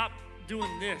to stop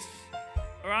doing this,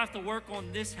 or I have to work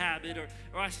on this habit, or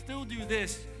I still do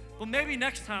this, but maybe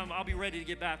next time I'll be ready to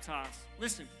get baptized.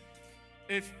 Listen,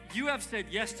 if you have said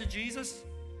yes to Jesus,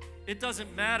 it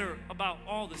doesn't matter about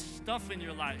all the stuff in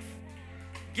your life.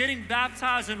 Getting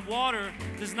baptized in water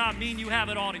does not mean you have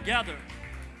it all together.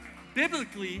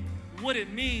 Biblically, what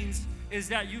it means is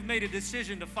that you've made a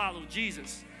decision to follow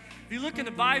Jesus. If you look in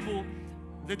the Bible,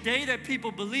 the day that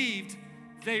people believed,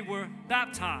 they were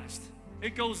baptized.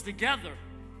 It goes together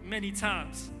many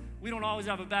times. We don't always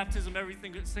have a baptism every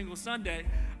single Sunday.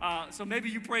 So maybe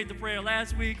you prayed the prayer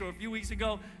last week or a few weeks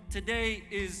ago. Today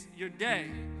is your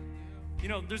day. You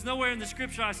know, there's nowhere in the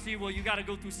scripture I see, well, you got to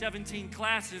go through 17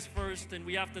 classes first, and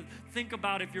we have to think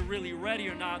about if you're really ready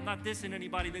or not. I'm not dissing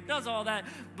anybody that does all that,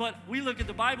 but we look at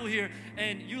the Bible here,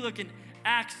 and you look in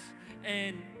Acts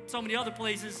and so many other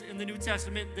places in the New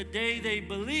Testament, the day they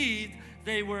believed,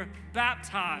 they were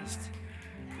baptized.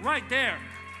 Right there.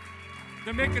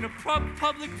 They're making a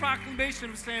public proclamation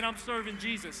of saying, I'm serving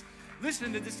Jesus.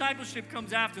 Listen, the discipleship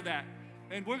comes after that.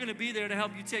 And we're going to be there to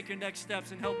help you take your next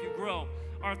steps and help you grow.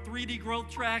 Our 3D growth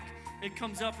track, it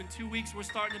comes up in 2 weeks. We're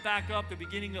starting to back up the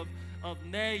beginning of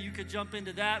May. You could jump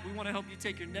into that. We want to help you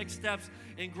take your next steps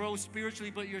and grow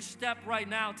spiritually. But your step right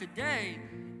now today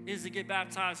is to get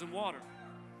baptized in water.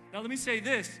 Now let me say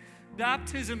this.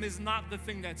 Baptism is not the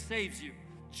thing that saves you.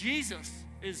 Jesus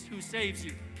is who saves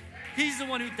you. He's the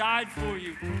one who died for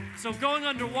you. So going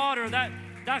underwater,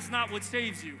 that's not what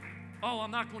saves you. Oh,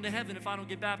 I'm not going to heaven if I don't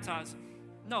get baptized.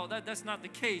 No, that's not the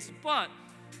case. But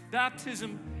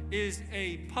baptism is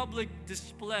a public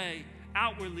display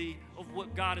outwardly of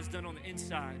what God has done on the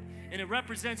inside. And it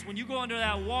represents when you go under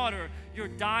that water, you're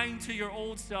dying to your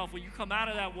old self. When you come out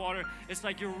of that water, it's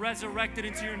like you're resurrected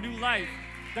into your new life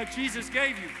that Jesus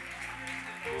gave you.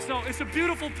 So it's a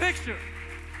beautiful picture.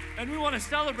 And we want to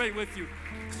celebrate with you.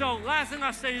 So last thing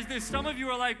I say is this. Some of you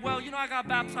are like, well, I got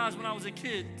baptized when I was a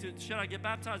kid. Should I get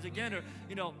baptized again? Or,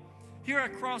 here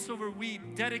at Crossover, we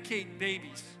dedicate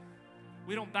babies.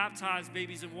 We don't baptize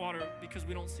babies in water because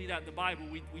we don't see that in the Bible.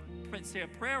 We say a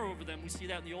prayer over them. We see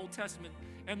that in the Old Testament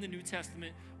and the New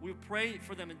Testament. We pray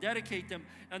for them and dedicate them.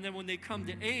 And then when they come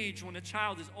to age, when a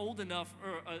child is old enough,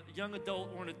 or a young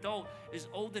adult or an adult is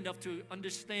old enough to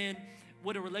understand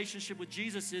what a relationship with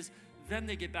Jesus is, then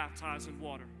they get baptized in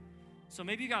water. So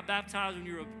maybe you got baptized when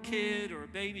you were a kid or a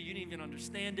baby, you didn't even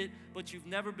understand it, but you've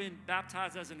never been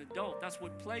baptized as an adult. That's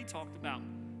what Play talked about.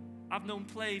 I've known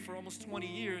Play for almost 20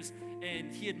 years,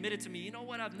 and he admitted to me, you know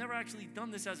what, I've never actually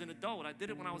done this as an adult. I did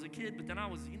it when I was a kid, but then I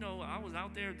was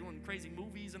out there doing crazy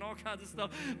movies and all kinds of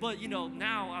stuff. But,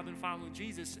 now I've been following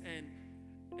Jesus,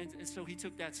 and so he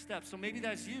took that step. So maybe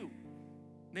that's you.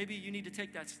 Maybe you need to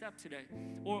take that step today.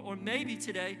 Or maybe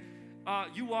today,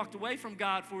 you walked away from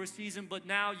God for a season, but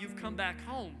now you've come back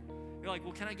home. You're like,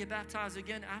 well, can I get baptized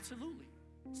again? Absolutely.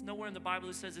 It's nowhere in the Bible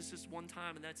that says it's just one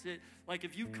time and that's it. Like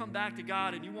if you've come back to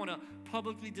God and you want to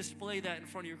publicly display that in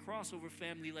front of your Crossover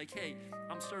family, like, hey,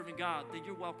 I'm serving God, then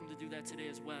you're welcome to do that today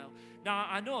as well. Now,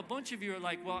 I know a bunch of you are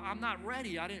like, well, I'm not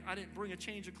ready. I didn't bring a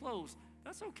change of clothes.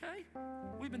 That's okay.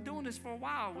 We've been doing this for a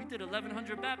while. We did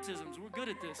 1,100 baptisms. We're good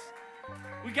at this.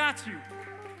 We got you.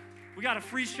 We got a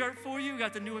free shirt for you. We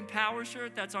got the new Empower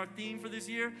shirt. That's our theme for this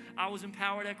year. I was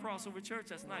empowered at Crossover Church.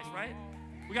 That's nice, right?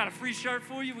 We got a free shirt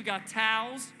for you. We got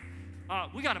towels.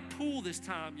 We got a pool this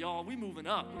time, y'all. We moving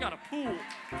up. We got a pool.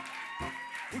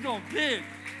 We're going big.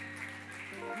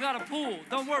 We got a pool.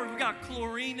 Don't worry. We got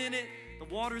chlorine in it. The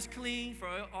water's clean for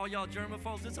all y'all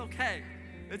germaphobes. It's okay.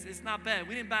 It's not bad.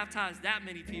 We didn't baptize that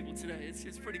many people today.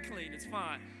 It's pretty clean. It's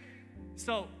fine.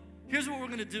 So here's what we're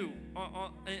going to do.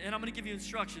 And I'm going to give you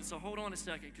instructions. So hold on a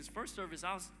second. Because first service,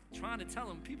 I was trying to tell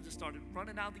them. People just started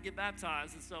running out to get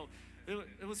baptized. And so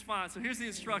it was fine. So here's the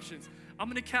instructions. I'm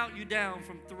going to count you down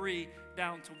from 3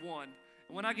 down to 1.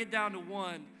 And when I get down to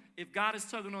 1, if God is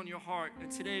tugging on your heart and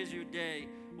today is your day,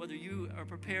 whether you are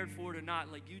prepared for it or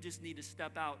not, like you just need to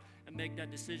step out and make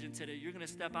that decision today. You're going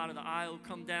to step out of the aisle,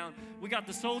 come down. We got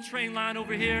the Soul Train line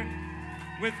over here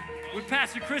with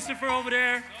Pastor Christopher over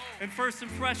there and First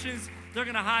Impressions. They're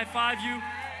going to high-five you.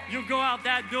 You'll go out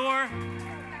that door.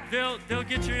 They'll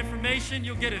get your information.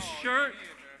 You'll get a shirt.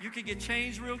 You can get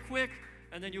changed real quick,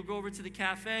 and then you'll go over to the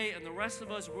cafe, and the rest of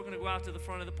us, we're going to go out to the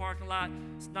front of the parking lot.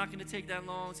 It's not going to take that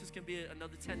long. It's just going to be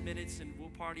another 10 minutes, and we'll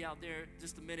party out there in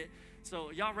just a minute.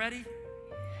 So y'all ready?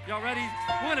 Y'all ready?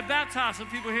 We're going to baptize some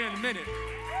people here in a minute.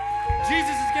 Jesus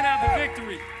is going to have the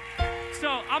victory. So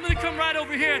I'm going to come right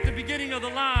over here at the beginning of the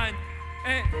line,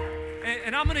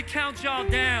 and I'm going to count y'all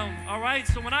down, all right?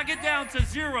 So when I get down to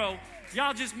 0,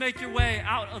 y'all just make your way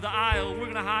out of the aisle. We're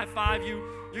going to high-five you.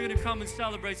 You're going to come and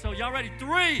celebrate. So y'all ready?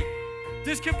 3.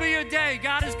 This could be your day.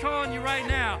 God is calling you right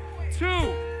now. 2.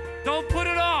 Don't put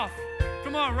it off.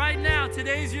 Come on, right now.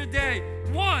 Today's your day.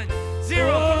 1,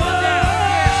 0. Come on down.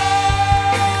 Yeah.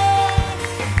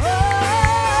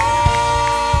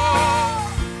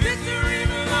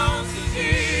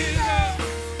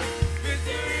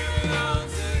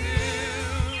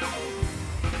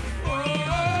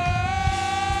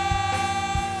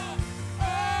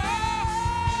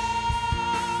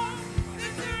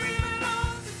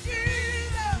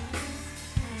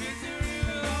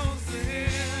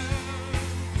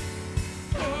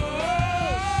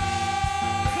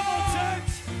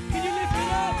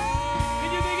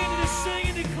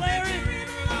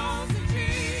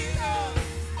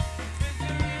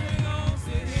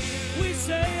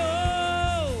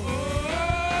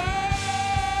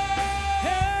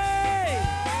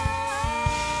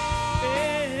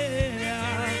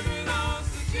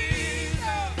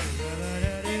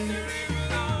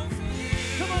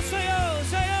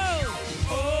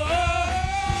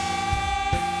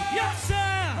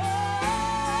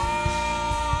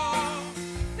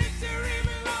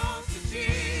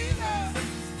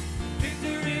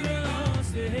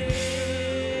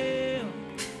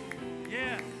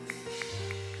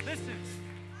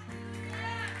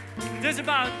 There's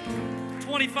about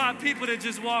 25 people that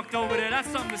just walked over there. That's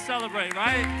something to celebrate,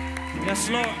 right? Yes,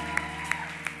 Lord.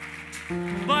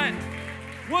 But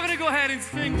we're gonna go ahead and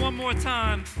sing one more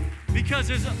time because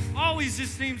there's always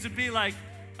just seems to be like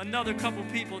another couple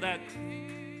people that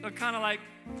are kind of like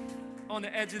on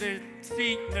the edge of their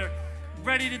seat and they're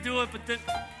ready to do it, but then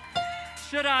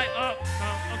should I?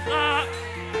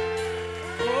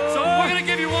 So we're gonna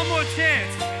give you one more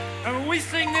chance. And when we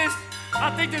sing this, I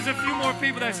think there's a few more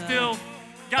people that still,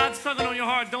 God's tugging on your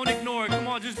heart. Don't ignore it. Come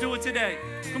on, just do it today.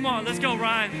 Come on, let's go,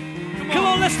 Ryan. Come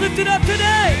on, let's lift it up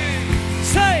today.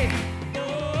 Say,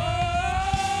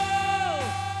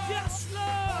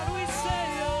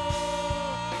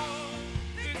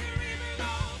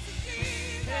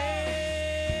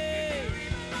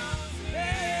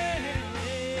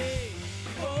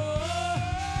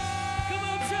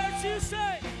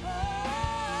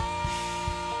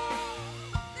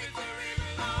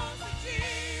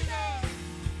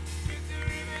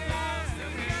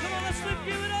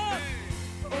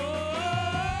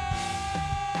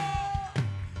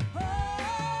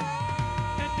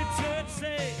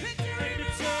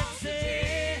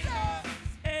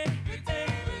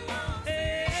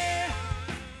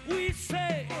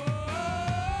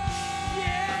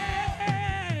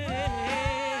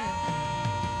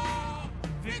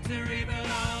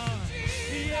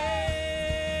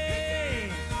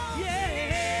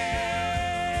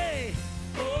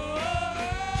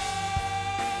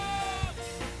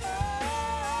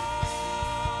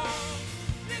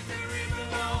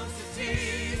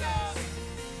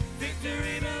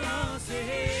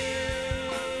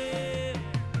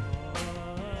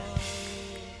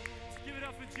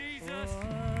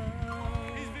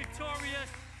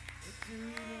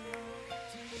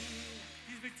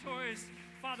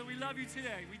 Father, we love you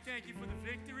today. We thank you for the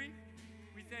victory.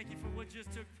 We thank you for what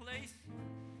just took place.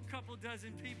 A couple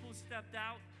dozen people stepped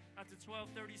out at the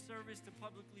 12:30 service to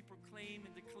publicly proclaim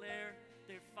and declare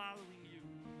they're following you.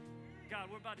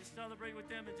 God, we're about to celebrate with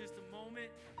them in just a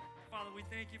moment. Father, we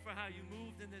thank you for how you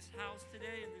moved in this house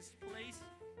today, in this place.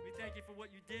 We thank you for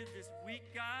what you did this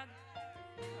week, God.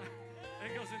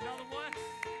 There goes another one.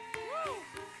 Woo!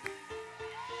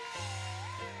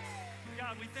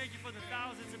 God, we thank you for the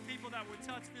thousands of people that were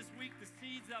touched this week, the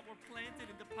seeds that were planted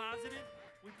and deposited.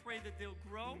 We pray that they'll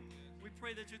grow. We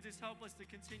pray that you'll just help us to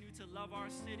continue to love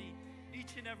our city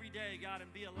each and every day, God,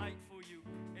 and be a light for you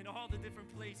in all the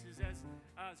different places as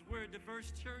we're a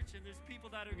diverse church and there's people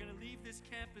that are going to leave this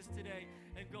campus today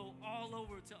and go all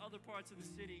over to other parts of the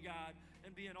city, God,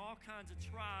 and be in all kinds of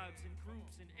tribes and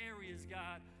groups and areas,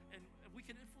 God, and we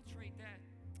can infiltrate that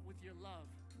with your love.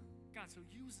 God, so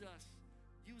use us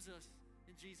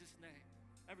in Jesus' name.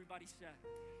 Everybody said,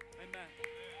 amen.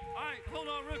 All right,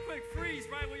 hold on real quick. Freeze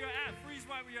right where you're at. Freeze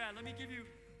right where you're at. Let me give you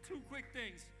two quick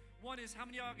things. One is, how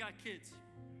many of y'all got kids?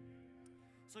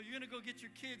 So you're going to go get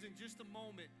your kids in just a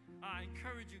moment. I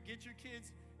encourage you, get your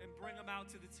kids and bring them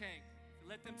out to the tank.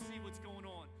 Let them see what's going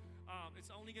on.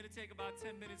 It's only going to take about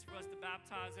 10 minutes for us to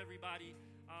baptize everybody.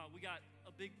 We got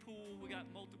a big pool. We got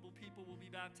multiple people we'll be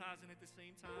baptizing at the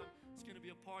same time. It's going to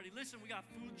be a party. Listen, we got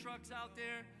food trucks out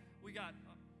there. We got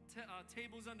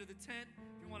tables under the tent.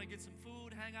 If you want to get some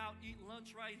food, hang out, eat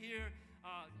lunch right here,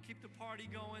 keep the party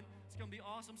going. It's going to be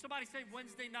awesome. Somebody say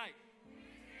Wednesday night.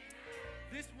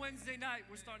 This Wednesday night,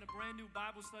 we're starting a brand new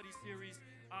Bible study series.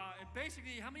 And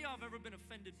basically, how many of y'all have ever been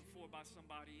offended before by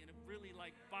somebody and it really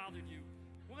bothered you?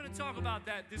 We're going to talk about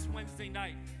that this Wednesday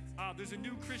night. There's a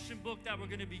new Christian book that we're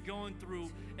going to be going through.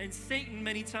 And Satan,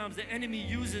 many times, the enemy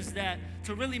uses that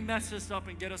to really mess us up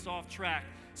and get us off track.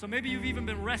 So maybe you've even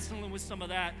been wrestling with some of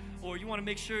that, or you want to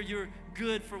make sure you're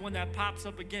good for when that pops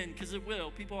up again, because it will.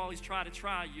 People always try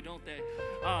you, don't they?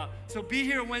 So be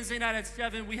here Wednesday night at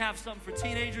 7. We have something for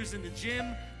teenagers in the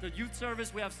gym, the youth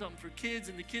service. We have something for kids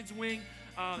in the kids wing.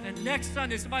 And next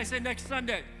Sunday, somebody say next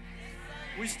Sunday,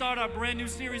 we start our brand new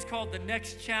series called The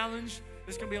Next Challenge.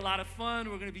 It's going to be a lot of fun.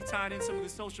 We're going to be tying in some of the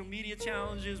social media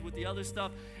challenges with the other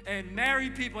stuff. And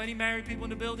married people, any married people in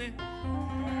the building?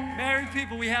 Married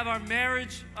people, we have our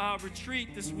marriage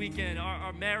retreat this weekend,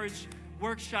 our marriage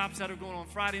workshops that are going on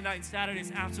Friday night and Saturday.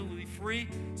 It's absolutely free,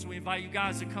 so we invite you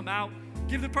guys to come out.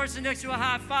 Give the person next to you a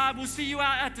high five. We'll see you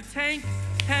out at the tank.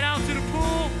 Head out to the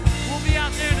pool. We'll be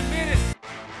out there in a minute.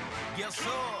 Yes, sir.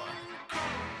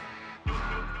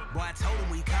 Boy, I told him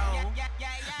we cold.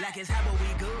 Black is hot, but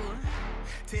we good.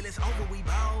 Till it's over, we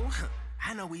bold.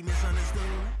 I know we misunderstood.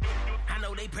 I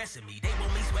know they pressing me, they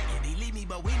want me sweating, they leave me,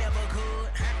 but we never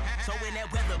could. So when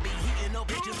that weather be heating up,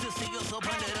 pictures to see us up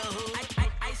under the hood.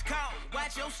 Ice cold,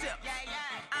 watch your step.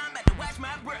 I'm about to watch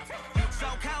my breath. So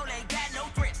cold, ain't got no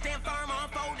threat. Stand firm,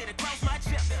 unfolded across my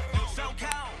chest. So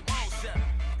cold, won't sell.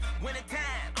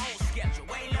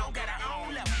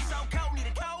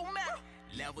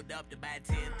 ride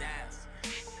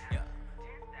 10,000.